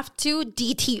 you have to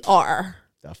DTR.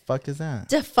 The fuck is that?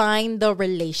 Define the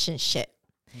relationship.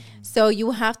 So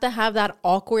you have to have that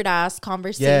awkward ass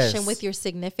conversation with your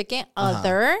significant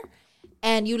other.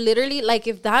 And you literally, like,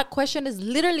 if that question is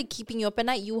literally keeping you up at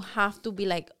night, you have to be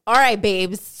like, all right,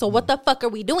 babes, so what the fuck are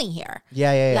we doing here?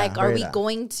 Yeah. Like, are we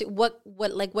going to,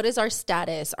 what is our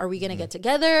status? Are we going to get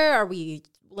together? Are we,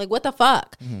 like, what the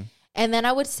fuck? And then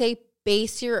I would say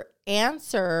base your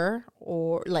answer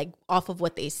or, like, off of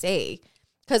what they say.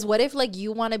 Because what if like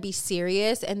you want to be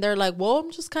serious and they're like, well,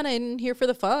 I'm just kind of in here for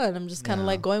the fun. I'm just kind of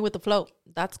like going with the flow.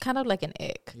 That's kind of like an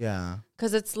ick. Yeah.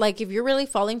 Because it's like if you're really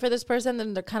falling for this person,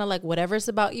 then they're kind of like whatever's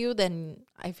about you, then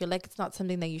I feel like it's not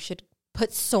something that you should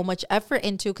put so much effort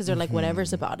into because they're like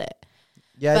whatever's about it.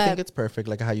 Yeah, I think it's perfect,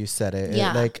 like how you said it.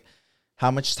 Yeah. Like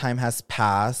how much time has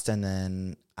passed and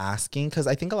then asking, because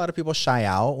I think a lot of people shy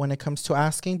out when it comes to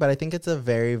asking, but I think it's a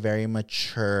very, very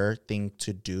mature thing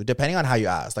to do, depending on how you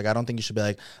ask. Like, I don't think you should be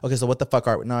like, okay, so what the fuck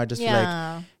are we? No, I just be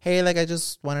like, hey, like, I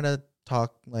just wanted to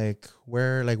talk, like,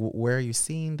 where are you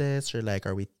seeing this? Or like,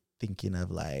 are we thinking of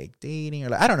like dating? Or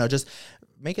like, I don't know, just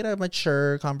make it a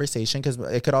mature conversation, because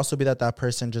it could also be that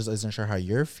person just isn't sure how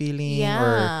you're feeling,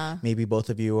 or maybe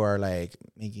both of you are like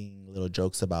making little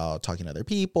jokes about talking to other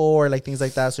people or like things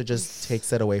like that, so it just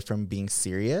takes it away from being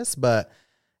serious. But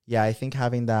yeah, I think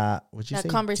having that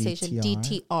conversation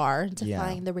DTR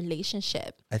define the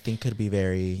relationship, I think could be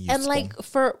very useful. And like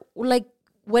for like,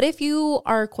 what if you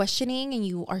are questioning and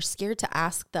you are scared to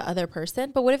ask the other person,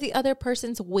 but what if the other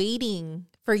person's waiting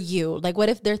for you? Like, what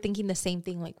if they're thinking the same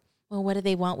thing, like, well, what do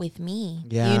they want with me?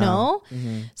 Yeah. You know?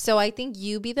 So I think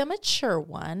you be the mature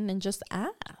one and just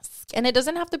ask. And it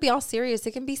doesn't have to be all serious.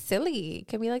 It can be silly. It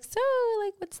can be like, so,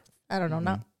 like, what's, I don't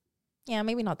know.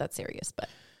 Maybe not that serious, but.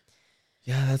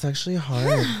 Yeah, that's actually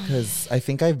hard, because I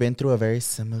think I've been through a very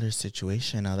similar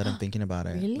situation now that I'm thinking about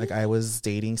it. Really? Like, I was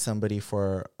dating somebody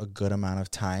for a good amount of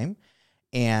time,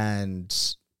 and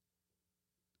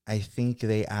I think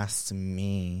they asked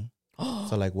me,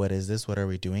 so like, what is this? What are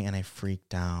we doing? And I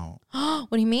freaked out. What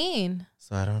do you mean?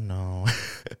 So I don't know.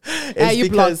 You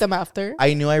blocked them after?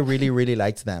 I knew I really, really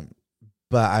liked them,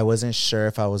 but I wasn't sure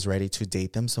if I was ready to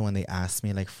date them. So when they asked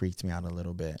me, like, freaked me out a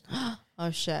little bit.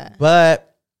 Oh, shit.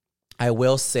 But I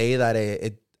will say that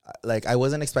it like, I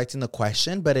wasn't expecting the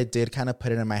question, but it did kind of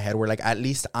put it in my head where like, at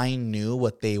least I knew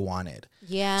what they wanted.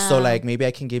 Yeah. So like, maybe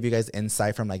I can give you guys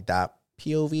insight from like that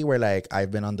POV where like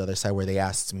I've been on the other side where they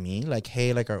asked me like,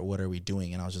 hey, like, what are we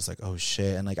doing? And I was just like, oh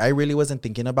shit. And like, I really wasn't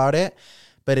thinking about it,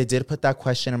 but it did put that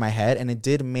question in my head, and it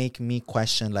did make me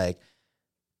question, like,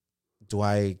 do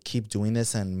I keep doing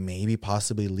this and maybe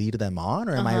possibly lead them on,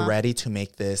 or am I ready to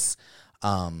make this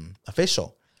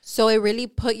official? So it really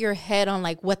put your head on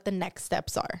like what the next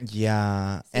steps are.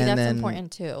 Yeah. See, and that's then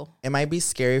important too. It might be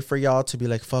scary for y'all to be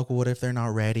like, fuck, what if they're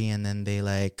not ready and then they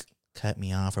like cut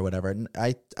me off or whatever. And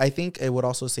I think it would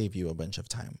also save you a bunch of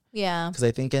time. Yeah. Because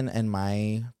I think in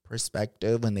my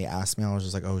perspective, when they asked me, I was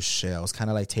just like, oh shit. I was kind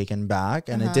of like taken back,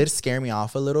 and it did scare me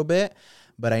off a little bit,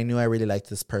 but I knew I really liked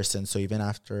this person. So even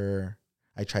after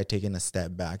I tried taking a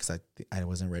step back because I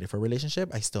wasn't ready for a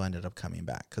relationship, I still ended up coming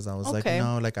back because I was like,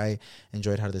 no, like I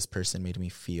enjoyed how this person made me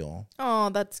feel. Oh,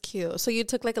 that's cute. So you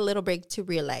took like a little break to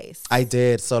realize. I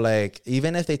did. So like,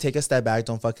 even if they take a step back,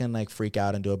 don't fucking like freak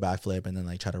out and do a backflip and then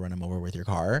like try to run them over with your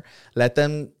car. Let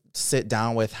them sit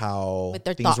down with how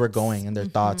things were going and their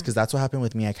thoughts, because that's what happened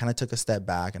with me. I kind of took a step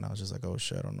back and I was just like, oh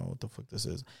shit, I don't know what the fuck this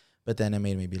is. But then it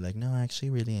made me be like, no, I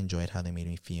actually really enjoyed how they made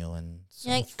me feel. And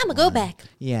so like, I'm going to go back.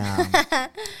 Yeah.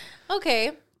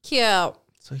 Okay, cute.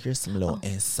 So here's some little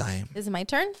insight. Is it my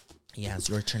turn? Yeah, it's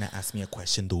your turn to ask me a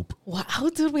question, dude. Wow,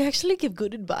 dude, we actually give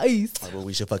good advice. Oh, well,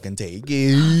 we should fucking take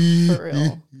it. For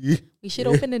real. We should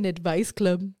open an advice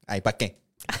club. Ay, pa qué?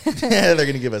 They're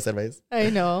going to give us advice.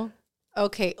 I know.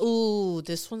 Okay. Ooh,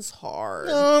 this one's hard.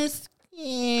 Let's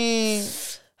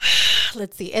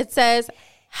see. It says,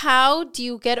 how do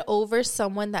you get over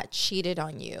someone that cheated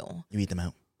on you? You eat them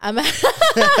out.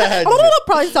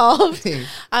 Problem solved.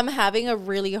 I'm having a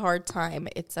really hard time.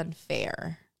 It's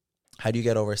unfair. How do you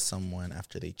get over someone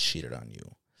after they cheated on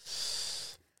you?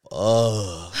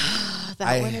 Oh,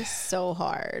 that one is so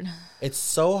hard. It's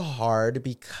so hard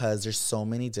because there's so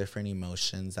many different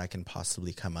emotions that can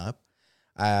possibly come up.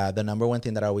 The number one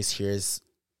thing that I always hear is,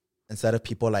 instead of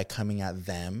people like coming at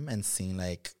them and seeing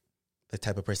like the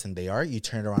type of person they are, you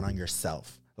turn it around on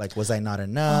yourself. Like, was I not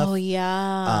enough? Oh,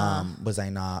 yeah. Was I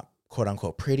not, quote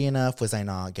unquote, pretty enough? Was I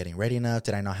not getting ready enough?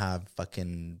 Did I not have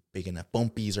fucking big enough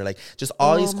bumpies? Or like just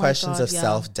all these questions of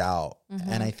self-doubt.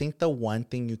 And I think the one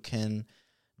thing you can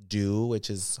do, which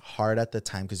is hard at the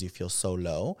time because you feel so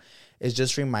low, is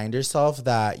just remind yourself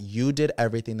that you did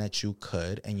everything that you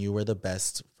could and you were the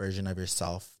best version of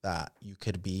yourself that you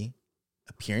could be.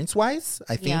 Appearance-wise,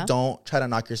 I think don't try to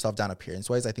knock yourself down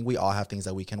appearance-wise. I think we all have things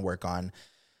that we can work on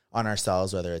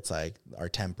ourselves, whether it's like our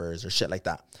tempers or shit like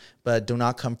that. But do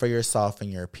not come for yourself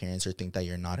and your appearance or think that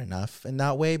you're not enough in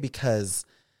that way, because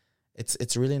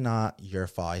it's really not your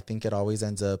fault. I think it always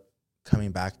ends up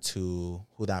coming back to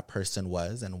who that person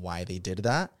was and why they did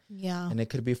that. Yeah. And it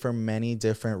could be for many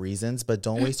different reasons, but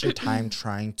don't waste your time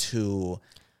trying to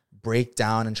break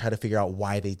down and try to figure out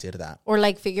why they did that. Or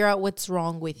like figure out what's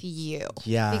wrong with you.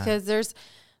 Yeah. Because there's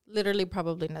literally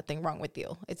probably nothing wrong with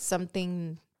you. It's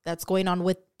something that's going on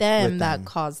with them that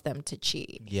caused them to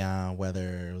cheat. Yeah,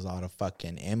 whether it was out of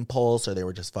fucking impulse or they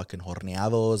were just fucking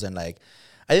horneados. And like,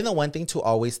 I think the one thing to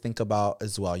always think about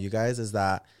as well, you guys, is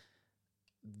that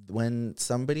when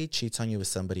somebody cheats on you with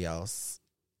somebody else,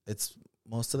 it's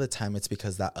most of the time it's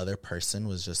because that other person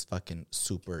was just fucking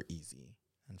super easy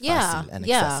and facile and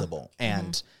accessible.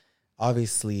 And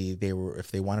obviously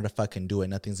if they wanted to fucking do it,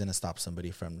 nothing's going to stop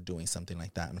somebody from doing something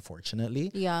like that,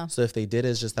 unfortunately. Yeah. So if they did,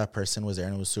 it's just that person was there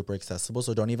and it was super accessible.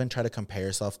 So don't even try to compare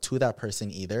yourself to that person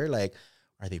either. Like,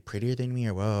 are they prettier than me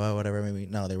or whatever? Maybe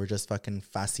no, they were just fucking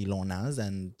facilonas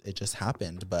and it just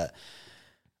happened. But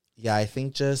yeah, I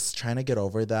think just trying to get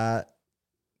over that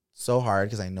so hard,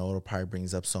 because I know it probably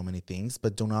brings up so many things,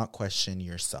 but do not question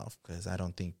yourself, because I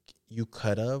don't think you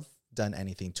could have done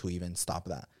anything to even stop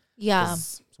that. Yeah.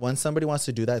 Once somebody wants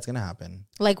to do that, it's going to happen.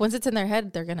 Like once it's in their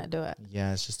head, they're going to do it.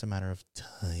 Yeah, it's just a matter of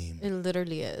time. It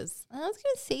literally is. I was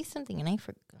going to say something and I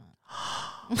forgot.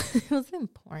 It was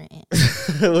important.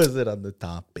 Was it on the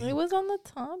topic? It was on the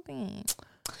topic.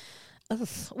 Ugh.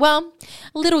 Well,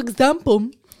 a little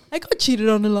example. I got cheated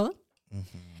on a lot.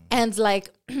 Mm-hmm. And like,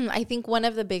 I think one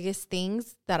of the biggest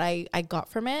things that I got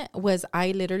from it was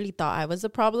I literally thought I was the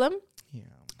problem. Yeah.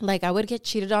 Like I would get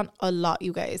cheated on a lot,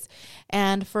 you guys.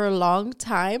 And for a long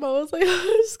time, I was like,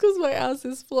 it's because my ass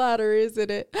is flatter,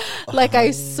 isn't it? Like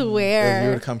I swear. You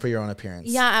would come for your own appearance.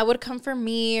 Yeah, I would come for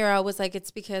me, or I was like,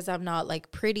 it's because I'm not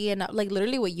like pretty enough. Like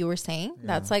literally what you were saying. Yeah.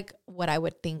 That's like what I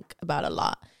would think about a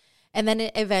lot. And then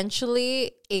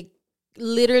eventually it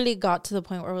literally got to the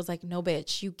point where I was like, no,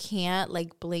 bitch, you can't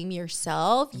like blame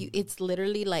yourself. It's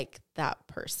literally like that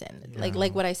person. Yeah.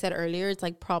 Like what I said earlier, it's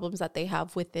like problems that they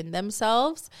have within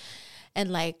themselves.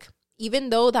 And like, even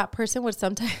though that person would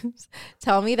sometimes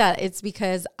tell me that it's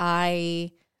because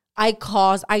I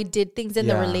did things in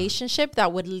the relationship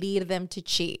that would lead them to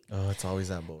cheat. Oh, it's always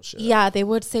that bullshit. Yeah, they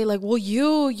would say like, well,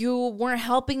 you weren't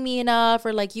helping me enough,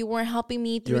 or like you weren't helping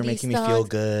me through these You were making me feel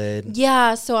good.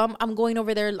 Yeah, so I'm going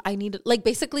over there. I need, like,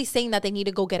 basically saying that they need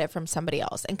to go get it from somebody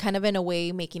else, and kind of in a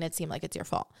way making it seem like it's your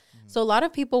fault. So a lot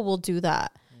of people will do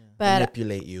that. But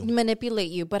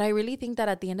manipulate you. But I really think that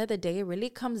at the end of the day, it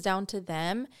really comes down to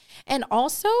them. And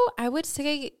also, I would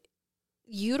say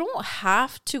you don't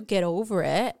have to get over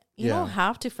it. You don't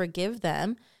have to forgive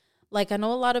them. Like, I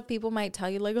know a lot of people might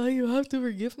tell you, like, oh, you have to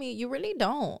forgive me. You really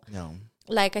don't. No.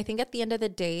 Like, I think at the end of the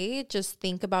day, just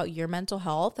think about your mental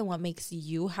health and what makes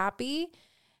you happy.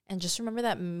 And just remember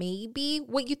that maybe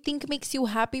what you think makes you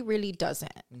happy really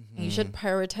doesn't. Mm-hmm. You should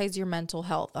prioritize your mental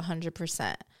health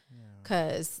 100%.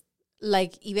 Because,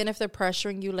 like, even if they're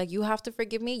pressuring you, like, you have to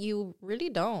forgive me, you really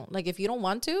don't. Like, if you don't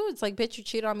want to, it's like, bitch, you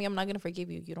cheated on me. I'm not going to forgive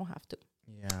you. You don't have to.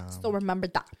 Yeah. So remember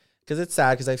that. Because it's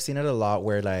sad, because I've seen it a lot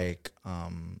where, like,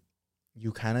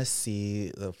 you kind of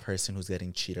see the person who's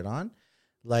getting cheated on,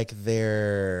 like,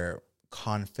 their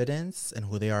confidence and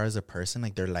who they are as a person,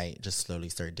 like, their light just slowly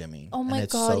start dimming. Oh my God,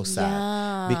 it's so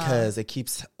sad. Because it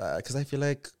keeps, because I feel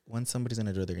like when somebody's going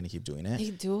to do it, they're going to keep doing it.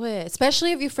 They do it,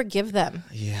 especially if you forgive them.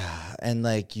 Yeah. And,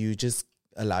 like, you just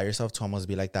allow yourself to almost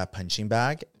be like that punching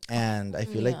bag. And I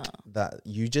feel like that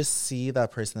you just see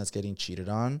that person that's getting cheated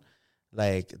on,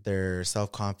 like, their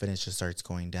self-confidence just starts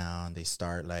going down. They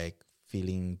start, like,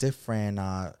 feeling different,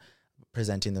 not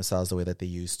presenting themselves the way that they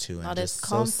used to. Not and as just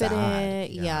confident. So sad.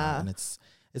 Yeah. And it's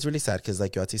really sad because,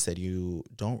 like Yoatzi said, you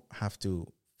don't have to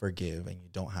forgive and you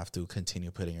don't have to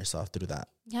continue putting yourself through that.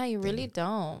 Yeah, you really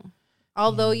don't.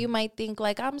 Although you might think,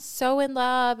 like, I'm so in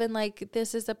love and, like,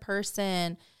 this is a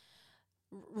person.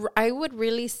 I would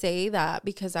really say that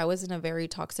because I was in a very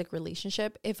toxic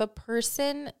relationship. If a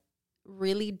person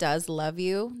really does love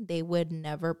you, they would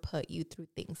never put you through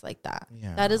things like that.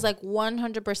 Yeah. That is like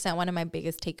 100% one of my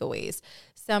biggest takeaways.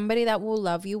 Somebody that will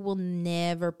love you will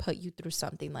never put you through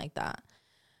something like that.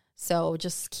 So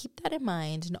just keep that in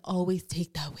mind and always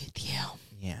take that with you.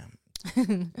 Yeah.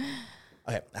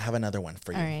 Okay, I have another one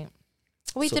for you. All right.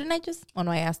 Wait, didn't I just? Oh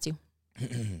no, I asked you.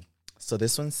 So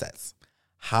this one says,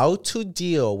 how to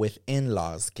deal with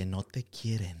in-laws que no te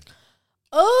quieren.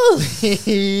 Oh,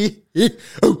 Dude,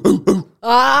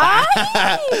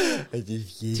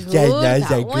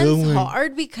 that one's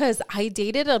hard because I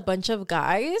dated a bunch of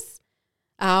guys.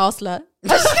 Slut.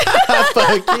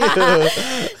 Fuck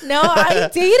you. No, I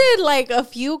dated like a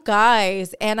few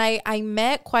guys, and I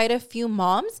met quite a few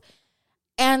moms.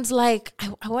 And like,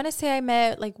 I want to say I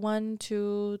met like 1,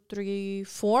 2, 3,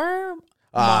 4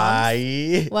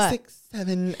 moms. What? 6,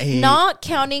 7, 8. Not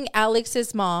counting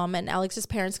Alex's mom and Alex's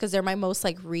parents because they're my most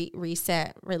like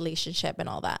recent relationship and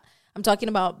all that. I'm talking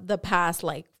about the past,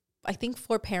 like, I think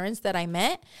 4 parents that I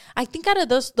met. I think out of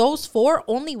those 4,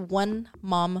 only one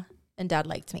mom and dad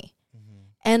liked me.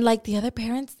 And like the other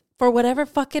parents, for whatever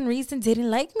fucking reason, didn't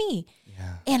like me.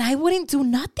 Yeah. And I wouldn't do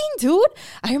nothing, dude.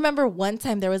 I remember one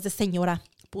time there was a señora,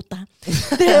 puta.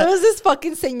 There was this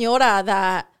fucking señora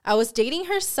that I was dating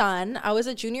her son. I was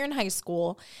a junior in high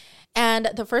school. And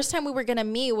the first time we were going to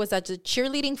meet was at a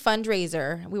cheerleading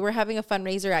fundraiser. We were having a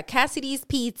fundraiser at Cassidy's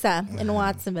Pizza in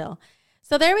Watsonville.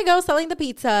 So there we go, selling the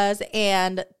pizzas.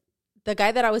 And the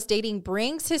guy that I was dating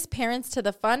brings his parents to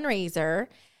the fundraiser.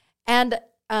 And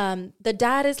the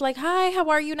dad is like, hi, how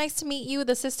are you? Nice to meet you.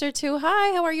 The sister too.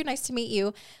 Hi, how are you? Nice to meet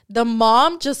you. The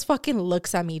mom just fucking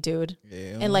looks at me, dude.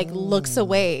 Ew. And like looks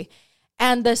away.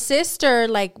 And the sister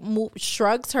like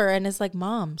shrugs her and is like,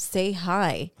 Mom, say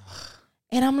hi.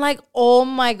 And I'm like, oh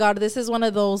my God, this is one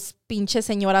of those pinche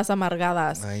señoras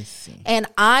amargadas. I see. And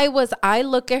I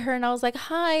look at her and I was like,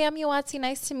 hi, I'm Yoatzi.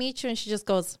 Nice to meet you. And she just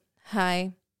goes,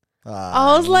 hi.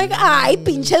 I was like, ay,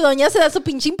 pinche doña, se da su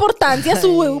pinche importancia, su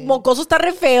mocoso está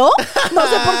re feo. No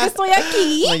sé por qué estoy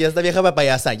aquí. No, ya está vieja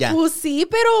papayasa, ya. Pues sí,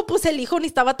 pero pues el hijo ni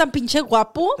estaba tan pinche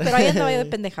guapo. Pero ahí andaba yo de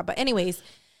pendeja. But anyways,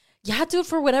 yeah, dude,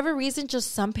 for whatever reason,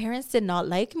 just some parents did not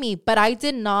like me. But I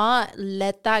did not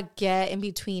let that get in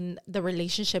between the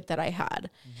relationship that I had.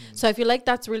 Mm-hmm. So I feel like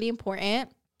that's really important.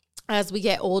 As we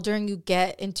get older and you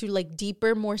get into like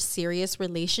deeper, more serious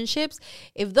relationships,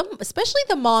 especially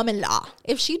the mom-in-law,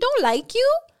 if she don't like you,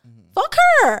 fuck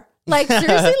her. Like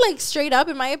seriously, like straight up,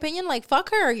 in my opinion, like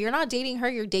fuck her. You're not dating her,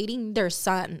 you're dating their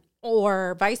son,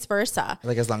 or vice versa.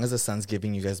 Like as long as the son's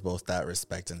giving you guys both that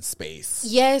respect and space.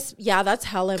 Yes, yeah, that's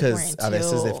hella important too.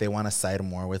 Because if they want to side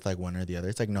more with like one or the other,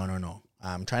 it's like no.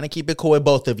 I'm trying to keep it cool with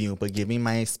both of you, but give me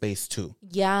my space too.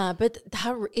 Yeah, but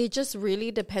it just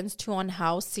really depends too on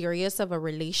how serious of a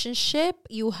relationship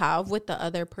you have with the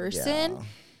other person. Yeah.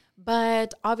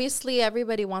 But obviously,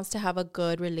 everybody wants to have a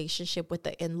good relationship with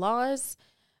the in-laws.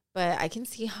 But I can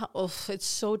see how it's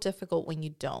so difficult when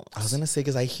you don't. I was gonna say,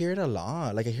 because I hear it a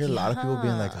lot. Like I hear a lot of people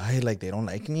being like, "I like they don't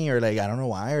like me," or like I don't know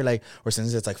why, or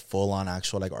since it's like full on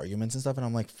actual like arguments and stuff, and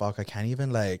I'm like, "Fuck, I can't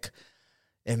even like."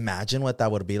 Imagine what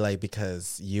that would be like,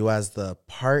 because you as the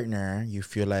partner, you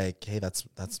feel like, hey, that's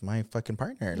my fucking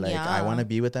partner. Like I want to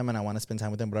be with them and I want to spend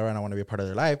time with them, whatever, and I want to be a part of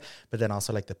their life. But then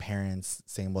also like the parents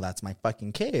saying, well, that's my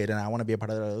fucking kid and I want to be a part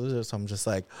of their. So I'm just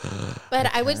like, but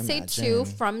I would say too,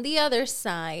 from the other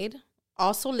side,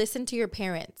 also listen to your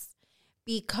parents,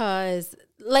 because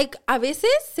like a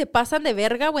veces se pasan de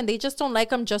verga when they just don't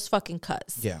like them just fucking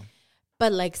cuz. Yeah.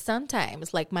 But, like,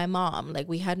 sometimes, like, my mom, like,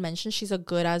 we had mentioned she's a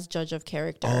good-ass judge of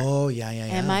character. Oh, yeah.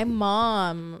 And my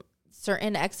mom,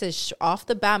 certain exes, off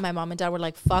the bat, my mom and dad were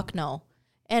like, fuck no.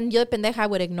 And yo de pendeja, I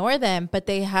would ignore them, but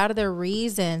they had their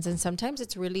reasons. And sometimes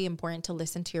it's really important to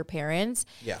listen to your parents.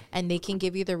 Yeah. And they can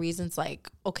give you the reasons like,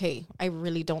 okay, I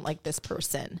really don't like this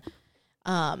person.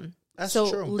 That's so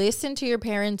true. Listen to your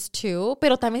parents, too.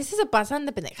 Pero también si se pasan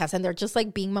de pendejas and they're just,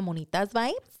 like, being mamonitas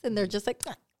vibes. And they're just like...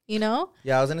 You know?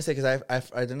 Yeah, I was gonna say, because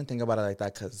I didn't think about it like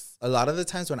that, because a lot of the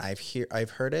times when I've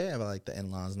heard it about like the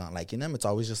in-laws not liking them, it's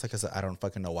always just like I don't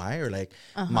fucking know why, or like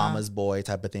mama's boy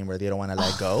type of thing where they don't want to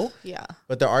let go. Yeah.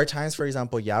 But there are times, for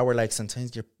example, where like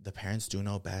sometimes the parents do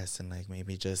know best, and like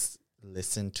maybe just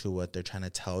listen to what they're trying to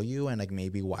tell you and like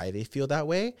maybe why they feel that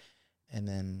way. And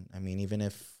then, I mean, even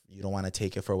if you don't want to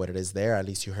take it for what it is there, at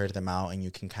least you heard them out and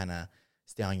you can kind of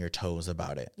stay on your toes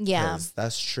about it. Yeah.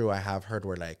 That's true. I have heard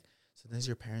where like, sometimes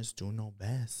your parents do know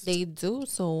best. They do.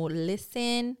 So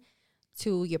listen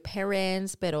to your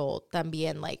parents, pero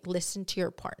también like listen to your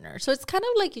partner. So it's kind of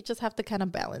like you just have to kind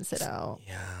of balance it out.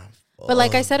 Yeah. But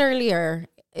like I said earlier,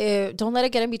 don't let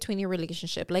it get in between your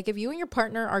relationship. Like if you and your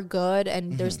partner are good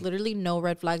and there's literally no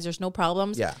red flags, there's no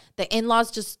problems. Yeah. The in-laws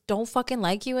just don't fucking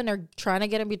like you and they're trying to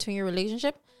get in between your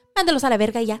relationship. Mándalos a la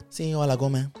verga ya. Sí, o a la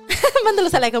goma.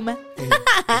 Mándalos a la goma.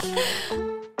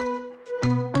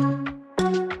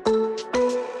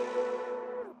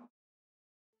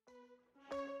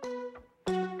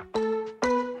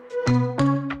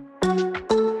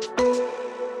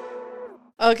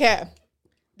 Okay.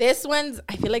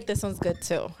 I feel like this one's good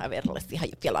too. A ver, let's see how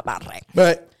you feel about it.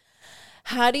 But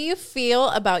how do you feel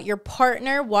about your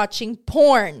partner watching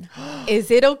porn?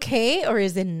 Is it okay or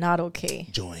is it not okay?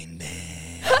 Join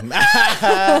them.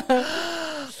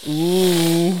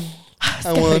 Ooh.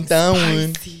 I want that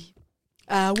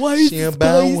one. Why is it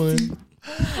spicy? One.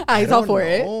 I saw for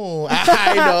it.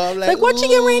 I know. I'm like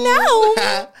watching it right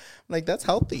now. Like, that's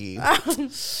healthy.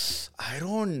 I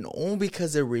don't know,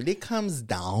 because it really comes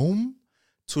down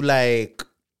to like,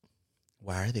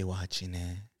 why are they watching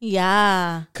it?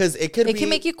 Yeah. Because it can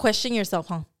make you question yourself,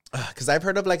 huh? Because I've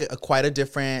heard of like quite a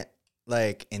different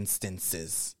like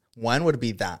instances. One would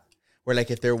be that where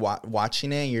like if they're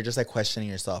watching it, you're just like questioning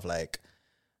yourself, like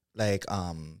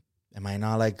am I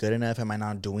not like good enough? Am I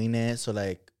not doing it? So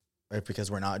like, or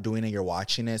because we're not doing it, you're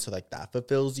watching it, so like that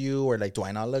fulfills you, or like, do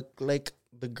I not look like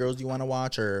the girls you want to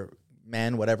watch, or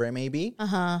men, whatever it may be.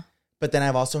 But then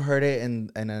I've also heard it in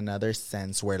another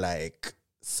sense where like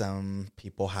some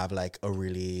people have like a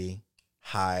really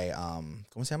high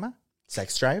 ¿cómo se llama?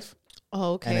 Sex drive.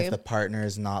 Oh, okay. And if the partner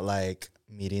is not like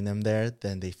meeting them there,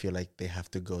 then they feel like they have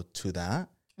to go to that.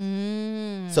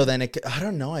 So then I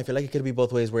don't know. I feel like it could be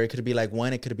both ways, where it could be like,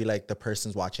 one, it could be like the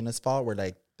person's watching his fault, where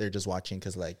like they're just watching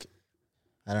because like,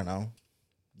 I don't know,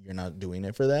 you're not doing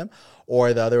it for them.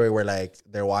 Or the other way, where like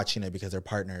they're watching it because their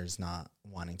partner's not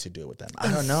wanting to do it with them.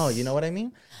 I don't know. You know what I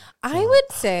mean? I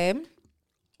would say,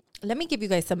 let me give you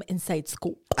guys some inside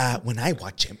scoop. When I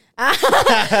watch him.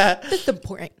 That's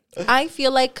important. I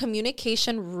feel like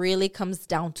communication really comes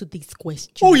down to these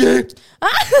questions. Oh, yeah.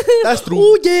 That's true.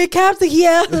 Oh, yeah, Caps are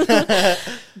here.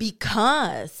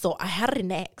 Because, so I had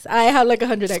an ex. I have like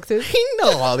 100 exes. I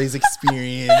know all these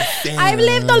experiences. I've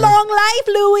lived a long life,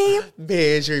 Louis.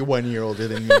 Bitch, you're 1 year older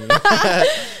than me.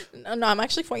 No, I'm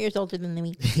actually 4 years older than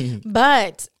me.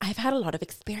 But I've had a lot of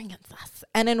experiences.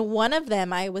 And in one of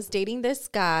them, I was dating this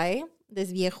guy,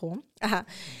 this viejo,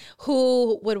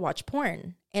 who would watch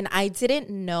porn. And I didn't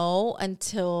know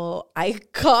until I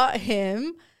caught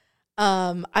him.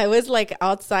 I was like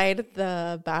outside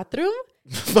the bathroom.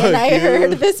 And I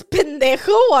heard this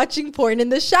pendejo watching porn in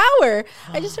the shower.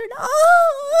 I just heard,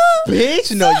 oh.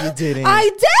 Bitch, no, you didn't. I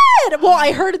did. Well,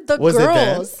 I heard the was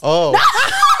girls. It oh.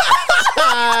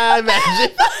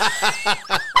 Imagine.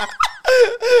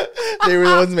 They were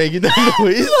the ones making that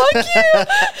noise. Fuck you.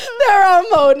 They're all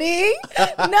moaning.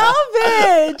 No,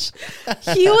 bitch.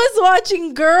 He was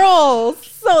watching girls.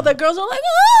 So the girls were like,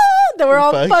 ah. They were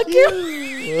all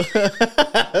fucking.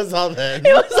 That's all that.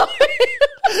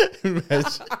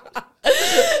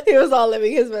 He was all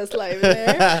living his best life in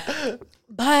there.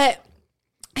 But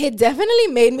it definitely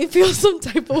made me feel some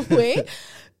type of way.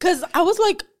 Because I was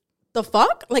like, the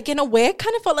fuck? Like, in a way, I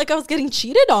kind of felt like I was getting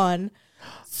cheated on.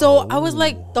 So I was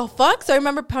like, the fuck? So I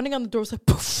remember pounding on the door. I was like,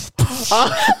 poof, poof.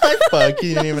 Fuck, you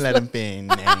didn't even let him in.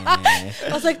 I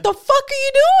was like, the fuck are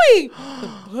you doing?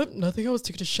 Like, what? Nothing. I was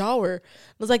taking a shower. I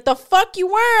was like, the fuck you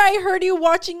were? I heard you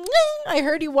watching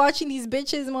these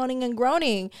bitches moaning and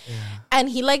groaning. Yeah. And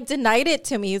he like denied it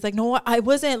to me. He's like, no, I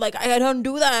wasn't. Like, I don't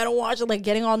do that. I don't watch it. Like,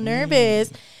 getting all nervous.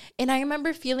 And I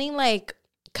remember feeling like,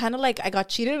 kind of like I got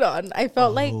cheated on. I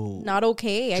felt like not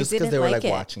okay. Just I didn't because they were like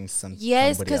it. watching somebody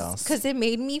else. Because it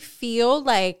made me feel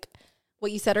like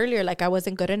what you said earlier, like I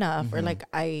wasn't good enough, or like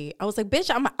I was like,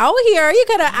 bitch, I'm out here. You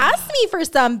gotta ask me for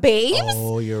some, babes.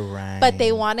 Oh, you're right. But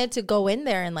they wanted to go in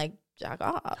there and like jack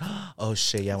off. Oh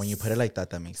shit, yeah. When you put it like that,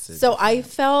 that makes sense. So I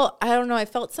felt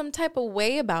some type of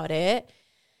way about it.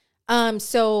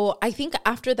 So I think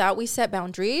after that we set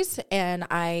boundaries, and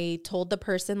I told the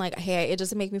person like, hey, it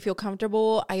doesn't make me feel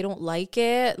comfortable. I don't like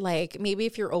it. Like, maybe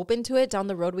if you're open to it down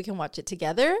the road, we can watch it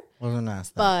together.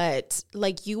 But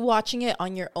like, you watching it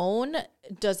on your own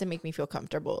doesn't make me feel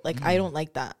comfortable. Like, I don't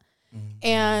like that.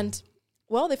 And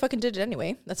well, they fucking did it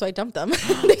anyway. That's why I dumped them.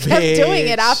 They kept doing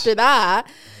it after that.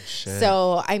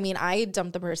 So, I mean, I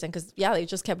dumped the person because, yeah, they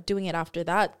just kept doing it after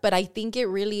that. But I think it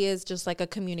really is just like a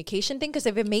communication thing, because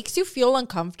if it makes you feel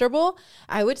uncomfortable,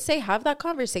 I would say have that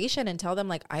conversation and tell them,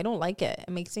 like, I don't like it.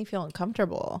 It makes me feel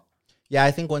uncomfortable. Yeah,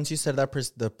 I think once you said that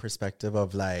the perspective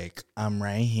of, like, I'm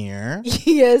right here.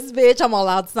 Yes, bitch, I'm all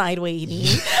outside waiting.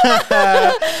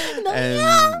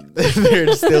 And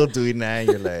they're still doing that.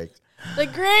 You're like,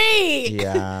 great.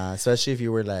 Yeah, especially if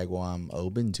you were like, well, I'm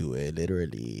open to it,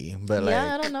 literally. But like,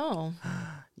 yeah, I don't know.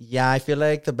 Yeah, I feel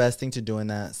like the best thing to do in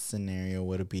that scenario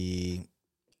would be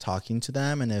talking to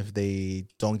them. And if they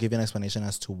don't give you an explanation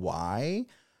as to why,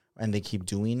 and they keep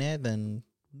doing it, then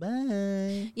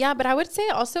bye. Yeah, but I would say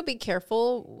also be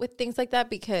careful with things like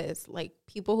that, because like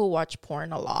people who watch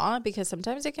porn a lot, because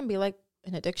sometimes it can be like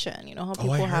an addiction. You know how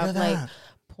people have like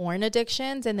porn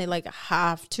addictions and they like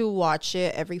have to watch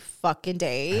it every fucking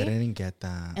day. I didn't get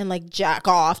that. And like jack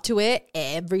off to it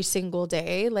every single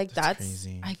day. Like that's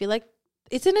crazy. I feel like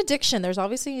it's an addiction. There's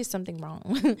obviously something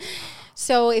wrong.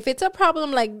 So if it's a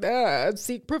problem like that,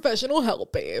 seek professional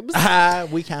help, babes.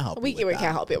 We can't help you. We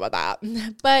can't help you with that.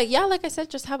 But yeah, like I said,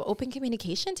 just have open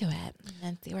communication to it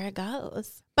and see where it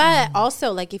goes. But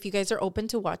also, like, if you guys are open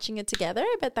to watching it together,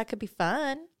 I bet that could be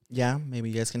fun. Yeah, maybe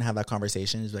you guys can have that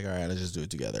conversation. It's like, all right, let's just do it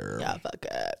together. Yeah, fuck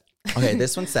it. Okay,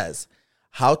 this one says,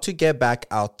 how to get back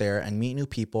out there and meet new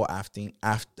people after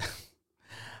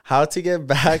how to get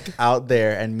back out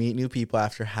there and meet new people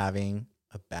after having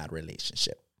a bad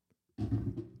relationship.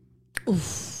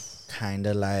 Kind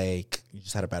of like you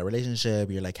just had a bad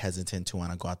relationship. You're like hesitant to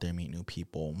want to go out there and meet new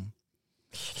people.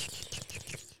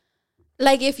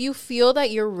 Like if you feel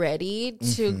that you're ready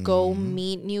to go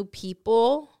meet new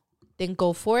people, then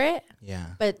go for it. Yeah.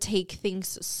 But take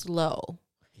things slow.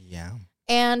 Yeah.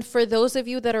 And for those of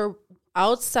you that are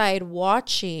outside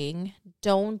watching,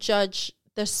 don't judge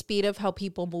the speed of how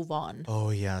people move on. Oh,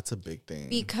 yeah. It's a big thing.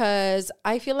 Because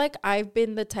I feel like I've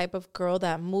been the type of girl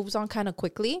that moves on kind of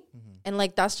quickly. And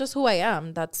like, that's just who I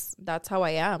am. That's how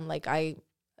I am. Like I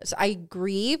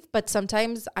grieve, but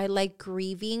sometimes I like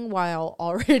grieving while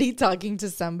already talking to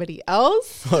somebody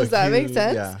else. Does that make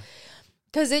sense? Yeah.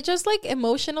 Because it just like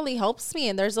emotionally helps me.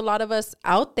 And there's a lot of us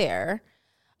out there.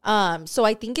 So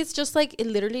I think it's just like, it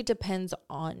literally depends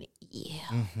on you.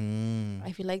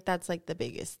 I feel like that's like the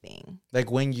biggest thing.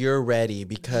 Like when you're ready,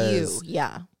 because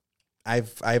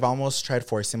I've almost tried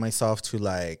forcing myself to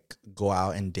like go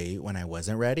out and date when I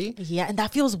wasn't ready. Yeah, and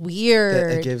that feels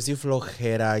weird. It gives you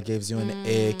flojera, it gives you an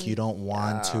ick. You don't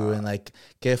want to, and like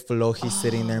get floji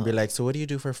sitting there and be like, so what do you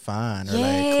do for fun? Or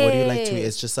like, what do you like to eat?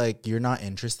 It's just like you're not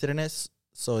interested in it.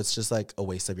 So it's just like a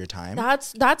waste of your time.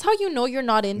 That's how you know you're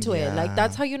not into it. Like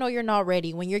that's how you know you're not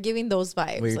ready, when you're giving those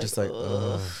vibes. Where you're just like,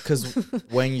 ugh. Because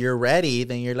when you're ready,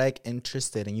 then you're like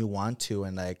interested and you want to,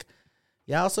 and like,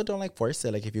 yeah, also don't like force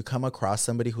it. Like if you come across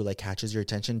somebody who like catches your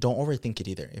attention, don't overthink it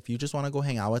either. If you just want to go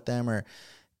hang out with them or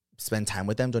spend time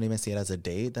with them, don't even see it as a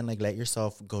date, then like let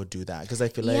yourself go do that. Because I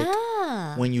feel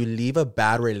like when you leave a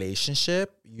bad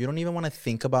relationship, you don't even want to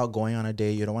think about going on a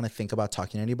date. You don't want to think about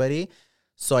talking to anybody.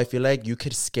 So I feel like you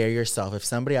could scare yourself. If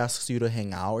somebody asks you to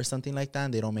hang out or something like that,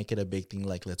 and they don't make it a big thing,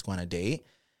 like let's go on a date,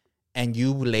 and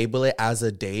you label it as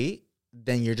a date,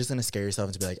 then you're just going to scare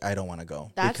yourself and be like, I don't want to go.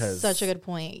 That's because such a good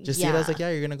point. Just see it as like,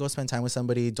 you're going to go spend time with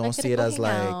somebody. Don't see it as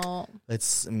like,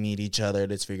 let's meet each other.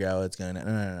 Let's figure out what's going to,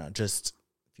 no. Just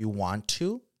if you want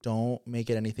to, don't make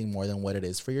it anything more than what it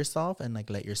is for yourself, and like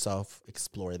let yourself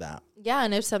explore that. Yeah.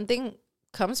 And if something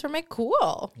comes from it,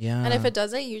 cool. Yeah. And if it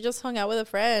doesn't, you just hung out with a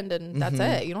friend and that's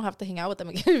it. You don't have to hang out with them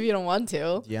again if you don't want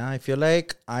to. Yeah, I feel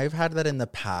like I've had that in the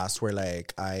past where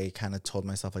like I kind of told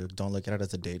myself like, don't look at it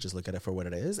as a date, just look at it for what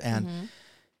it is. And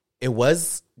it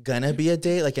was gonna be a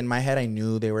date. Like in my head, I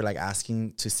knew they were like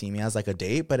asking to see me as like a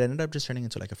date, but it ended up just turning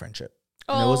into like a friendship.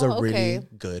 And it was a really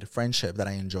good friendship that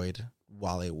I enjoyed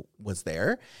while I was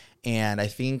there. And I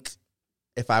think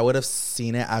if I would have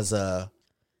seen it as a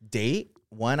date,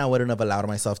 1, I wouldn't have allowed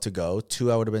myself to go.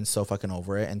 2, I would have been so fucking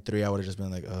over it. And 3, I would have just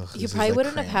been like, ugh. You probably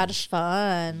wouldn't have had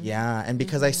fun. Yeah. And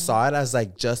because I saw it as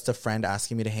like just a friend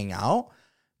asking me to hang out,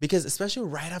 because especially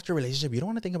right after a relationship, you don't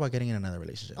want to think about getting in another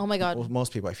relationship. Oh my God. Well,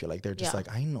 most people, I feel like they're just like,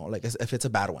 I know, like if it's a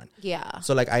bad one. Yeah.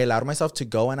 So like I allowed myself to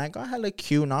go, and I got hella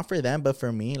cute, not for them, but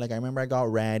for me. Like I remember I got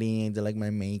ready, did like my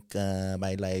makeup,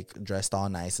 I like dressed all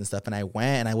nice and stuff. And I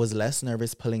went, and I was less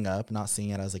nervous pulling up, not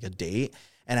seeing it as like a date.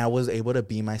 And I was able to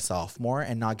be myself more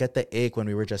and not get the ick when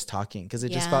we were just talking. Because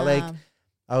it just felt like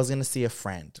I was going to see a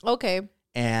friend. Okay.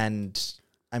 And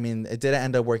I mean, it didn't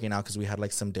end up working out because we had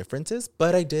like some differences.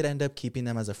 But I did end up keeping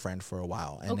them as a friend for a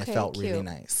while. And it felt really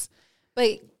nice.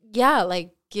 But yeah,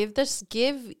 like give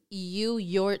you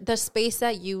the space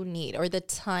that you need, or the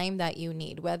time that you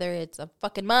need. Whether it's a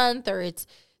fucking month or it's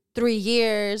 3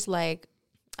 years. Like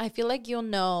I feel like you'll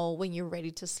know when you're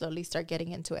ready to slowly start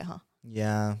getting into it, huh?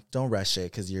 Yeah, don't rush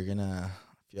it because you're gonna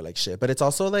feel like shit. But it's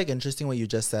also like interesting what you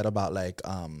just said about like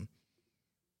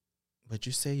what'd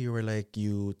you say? You were like,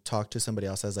 you talk to somebody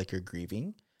else as like you're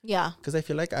grieving. Yeah, because I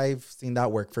feel like I've seen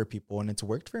that work for people, and it's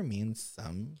worked for me in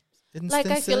some instances.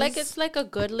 Like I feel like it's like a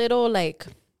good little like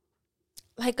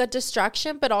a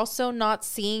distraction, but also not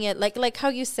seeing it like how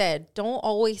you said, don't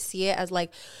always see it as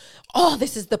like, oh,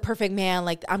 this is the perfect man.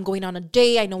 Like I'm going on a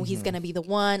date. I know he's going to be the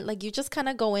one. Like you just kind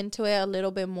of go into it a little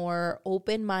bit more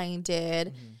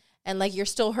open-minded, and like you're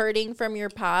still hurting from your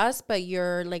past, but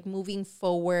you're like moving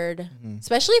forward.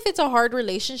 Especially if it's a hard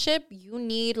relationship, you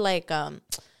need like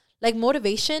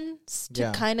motivation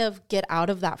to kind of get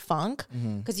out of that funk,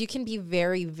 because you can be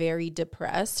very, very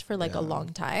depressed for like a long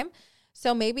time.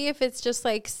 So maybe if it's just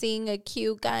like seeing a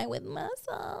cute guy with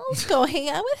muscles, go hang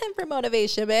out with him for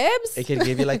motivation, babes. It could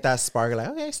give you like that spark, like,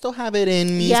 okay, I still have it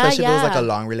in me. Especially if it was like a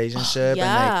long relationship and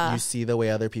like you see the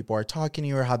way other people are talking to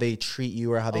you, or how they treat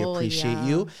you, or how they appreciate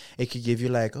you. It could give you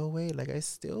like, oh wait, like I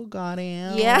still got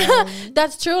it. Yeah,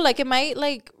 that's true. Like it might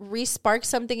like re-spark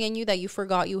something in you that you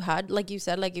forgot you had. Like you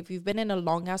said, like if you've been in a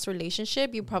long ass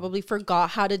relationship, you probably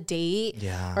forgot how to date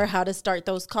or how to start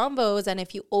those combos. And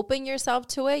if you open yourself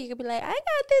to it, you could be like, I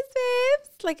got this,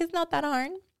 babes. Like it's not that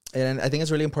hard. And I think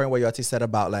it's really important what Yoatzi said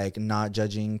about like not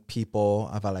judging people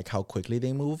about like how quickly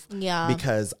they move. Yeah.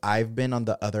 Because I've been on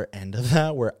the other end of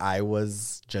that where I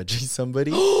was judging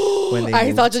somebody when they Are you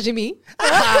moved. thought judging me?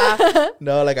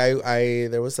 No, like I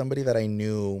there was somebody that I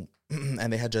knew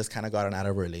and they had just kind of gotten out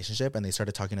of a relationship and they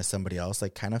started talking to somebody else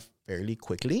like kind of fairly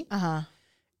quickly. Uh-huh.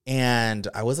 And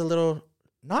I was a little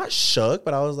not shook,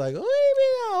 but I was like,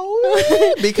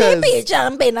 because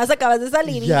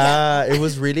yeah, it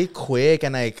was really quick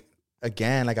and like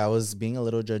again, like I was being a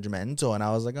little judgmental and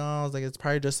I was like, it's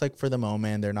probably just like for the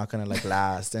moment. They're not gonna like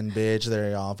last. And bitch,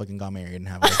 they all fucking got married and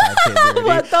have like 5 kids already.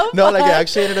 What the No, fuck? like it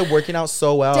actually ended up working out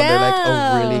so well. Damn. They're like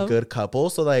a really good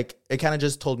couple. So like it kind of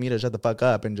just told me to shut the fuck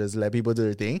up and just let people do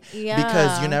their thing. Yeah.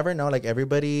 Because you never know, like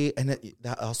everybody, and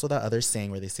that other saying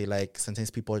where they say like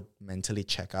sometimes people mentally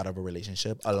check out of a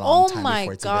relationship a long time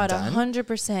before it's even done.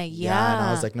 100%. Yeah, and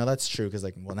I was like, no, that's true because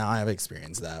like, well, now I have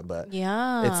experienced that, but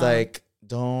yeah, it's like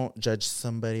don't judge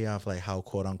somebody off like how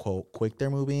quote unquote quick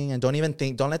they're moving, and don't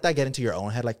let that get into your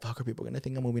own head. Like, fuck, are people gonna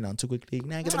think I'm moving on too quickly?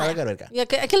 Nah, que te valga verga. Yeah,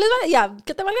 que te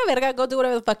valga verga. Go do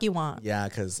whatever the fuck you want. Yeah,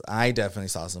 because I definitely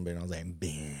saw somebody and I was like,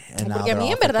 bam. And now Porque a they're mí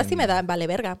all en verdad fucking- sí me da vale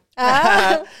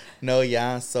verga. No,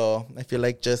 yeah. So I feel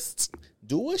like just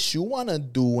do what you wanna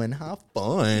do and have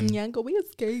fun. Yeah, go be a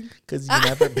skate. Because you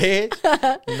never,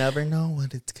 bitch, you never know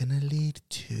what it's gonna lead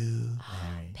to.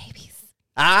 Babies.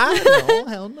 No,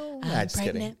 hell no. Nah, just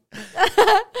kidding.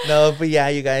 No, but yeah,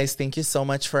 you guys, thank you so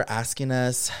much for asking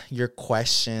us your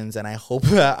questions, and I hope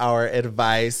that our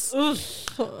advice, I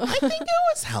think it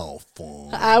was helpful.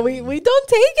 We don't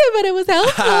take it, but it was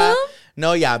helpful.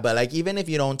 No, yeah, but like even if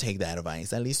you don't take that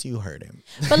advice, at least you heard him.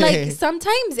 But like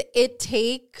sometimes it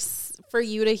takes for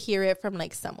you to hear it from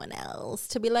like someone else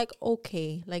to be like,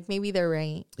 okay, like maybe they're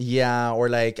right. Yeah, or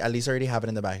like at least already have it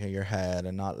in the back of your head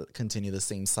and not continue the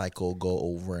same cycle, go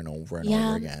over and over and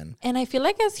over again. And I feel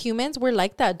like as humans, we're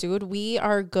like that, dude. We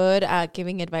are good at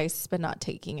giving advice but not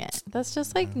taking it. That's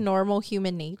just like normal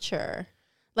human nature.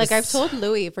 Like I've told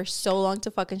Louis for so long to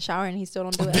fucking shower and he still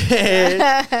don't do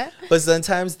it. But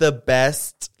sometimes the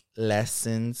best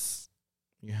lessons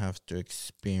you have to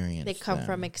experience. They come them.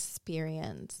 from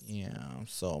experience. Yeah.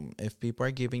 So if people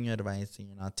are giving you advice and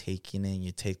you're not taking it,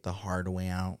 you take the hard way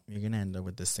out, you're gonna end up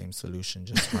with the same solution,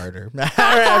 just harder.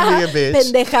 I'm being a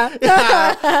bitch. Pendeja.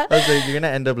 I was like, you're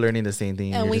gonna end up learning the same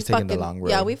thing and you're we just taking the long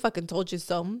road. Yeah, we fucking told you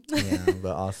so. Yeah,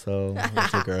 but also we'll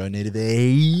take our own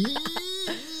advice.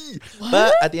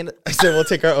 But at the end, I said we'll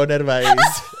take our own advice.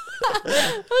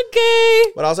 Okay.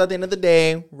 But also at the end of the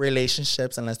day,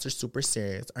 relationships, unless they're super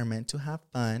serious, are meant to have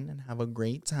fun and have a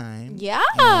great time. Yeah.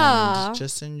 And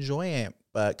just enjoy it.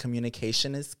 But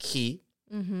communication is key.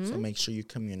 Mm-hmm. So make sure you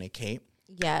communicate.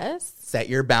 Yes. Set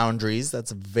your boundaries.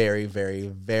 That's very, very,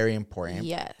 very important.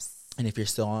 Yes. And if you're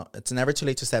still, it's never too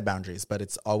late to set boundaries, but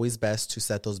it's always best to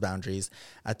set those boundaries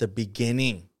at the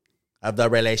beginning of the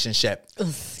relationship.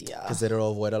 Yeah. Because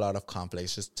it'll avoid a lot of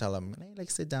conflicts. Just tell them, hey,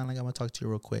 like sit down, like I'm gonna talk to you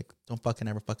real quick. Don't fucking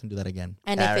ever fucking do that again.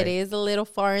 And if it is a little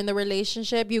far in the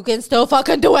relationship, you can still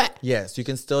fucking do it. Yes, you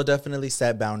can still definitely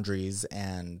set boundaries.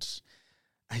 And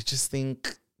I just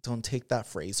think don't take that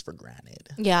phrase for granted.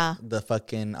 Yeah. The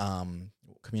fucking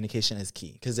communication is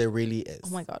key, because it really is. Oh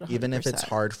my God, 100%. Even if it's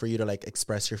hard for you to like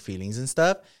express your feelings and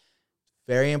stuff,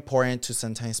 very important to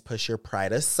sometimes push your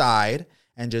pride aside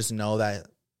and just know that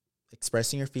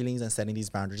expressing your feelings and setting these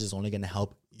boundaries is only going to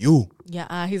help you.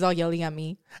 Yeah, he's all yelling at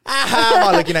me. I'm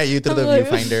all looking at you through the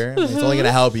viewfinder. It's only going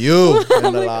to help you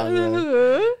in the long run.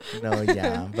 No,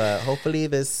 yeah. But hopefully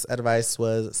this advice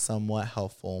was somewhat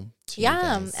helpful to you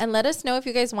guys. And let us know if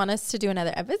you guys want us to do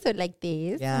another episode like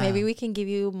this. Yeah. Maybe we can give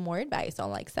you more advice on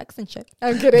like sex and shit.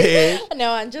 I'm kidding.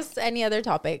 No, and just any other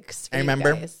topics. And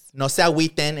remember, no se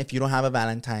agüiten if you don't have a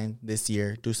Valentine this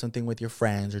year. Do something with your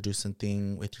friends or do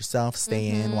something with yourself. Stay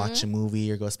in, watch a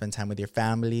movie, or go spend time with your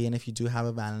family. And if you do have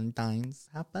a Valentine's,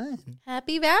 have fun.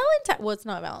 Happy Valentine. Well, it's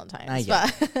not Valentine's,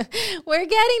 Not but we're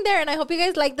getting there. And I hope you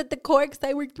guys like the decor because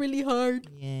I worked really hard.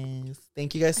 Yes.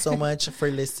 Thank you guys so much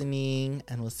for listening.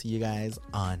 And we'll see you guys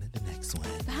on the next one.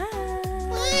 Bye.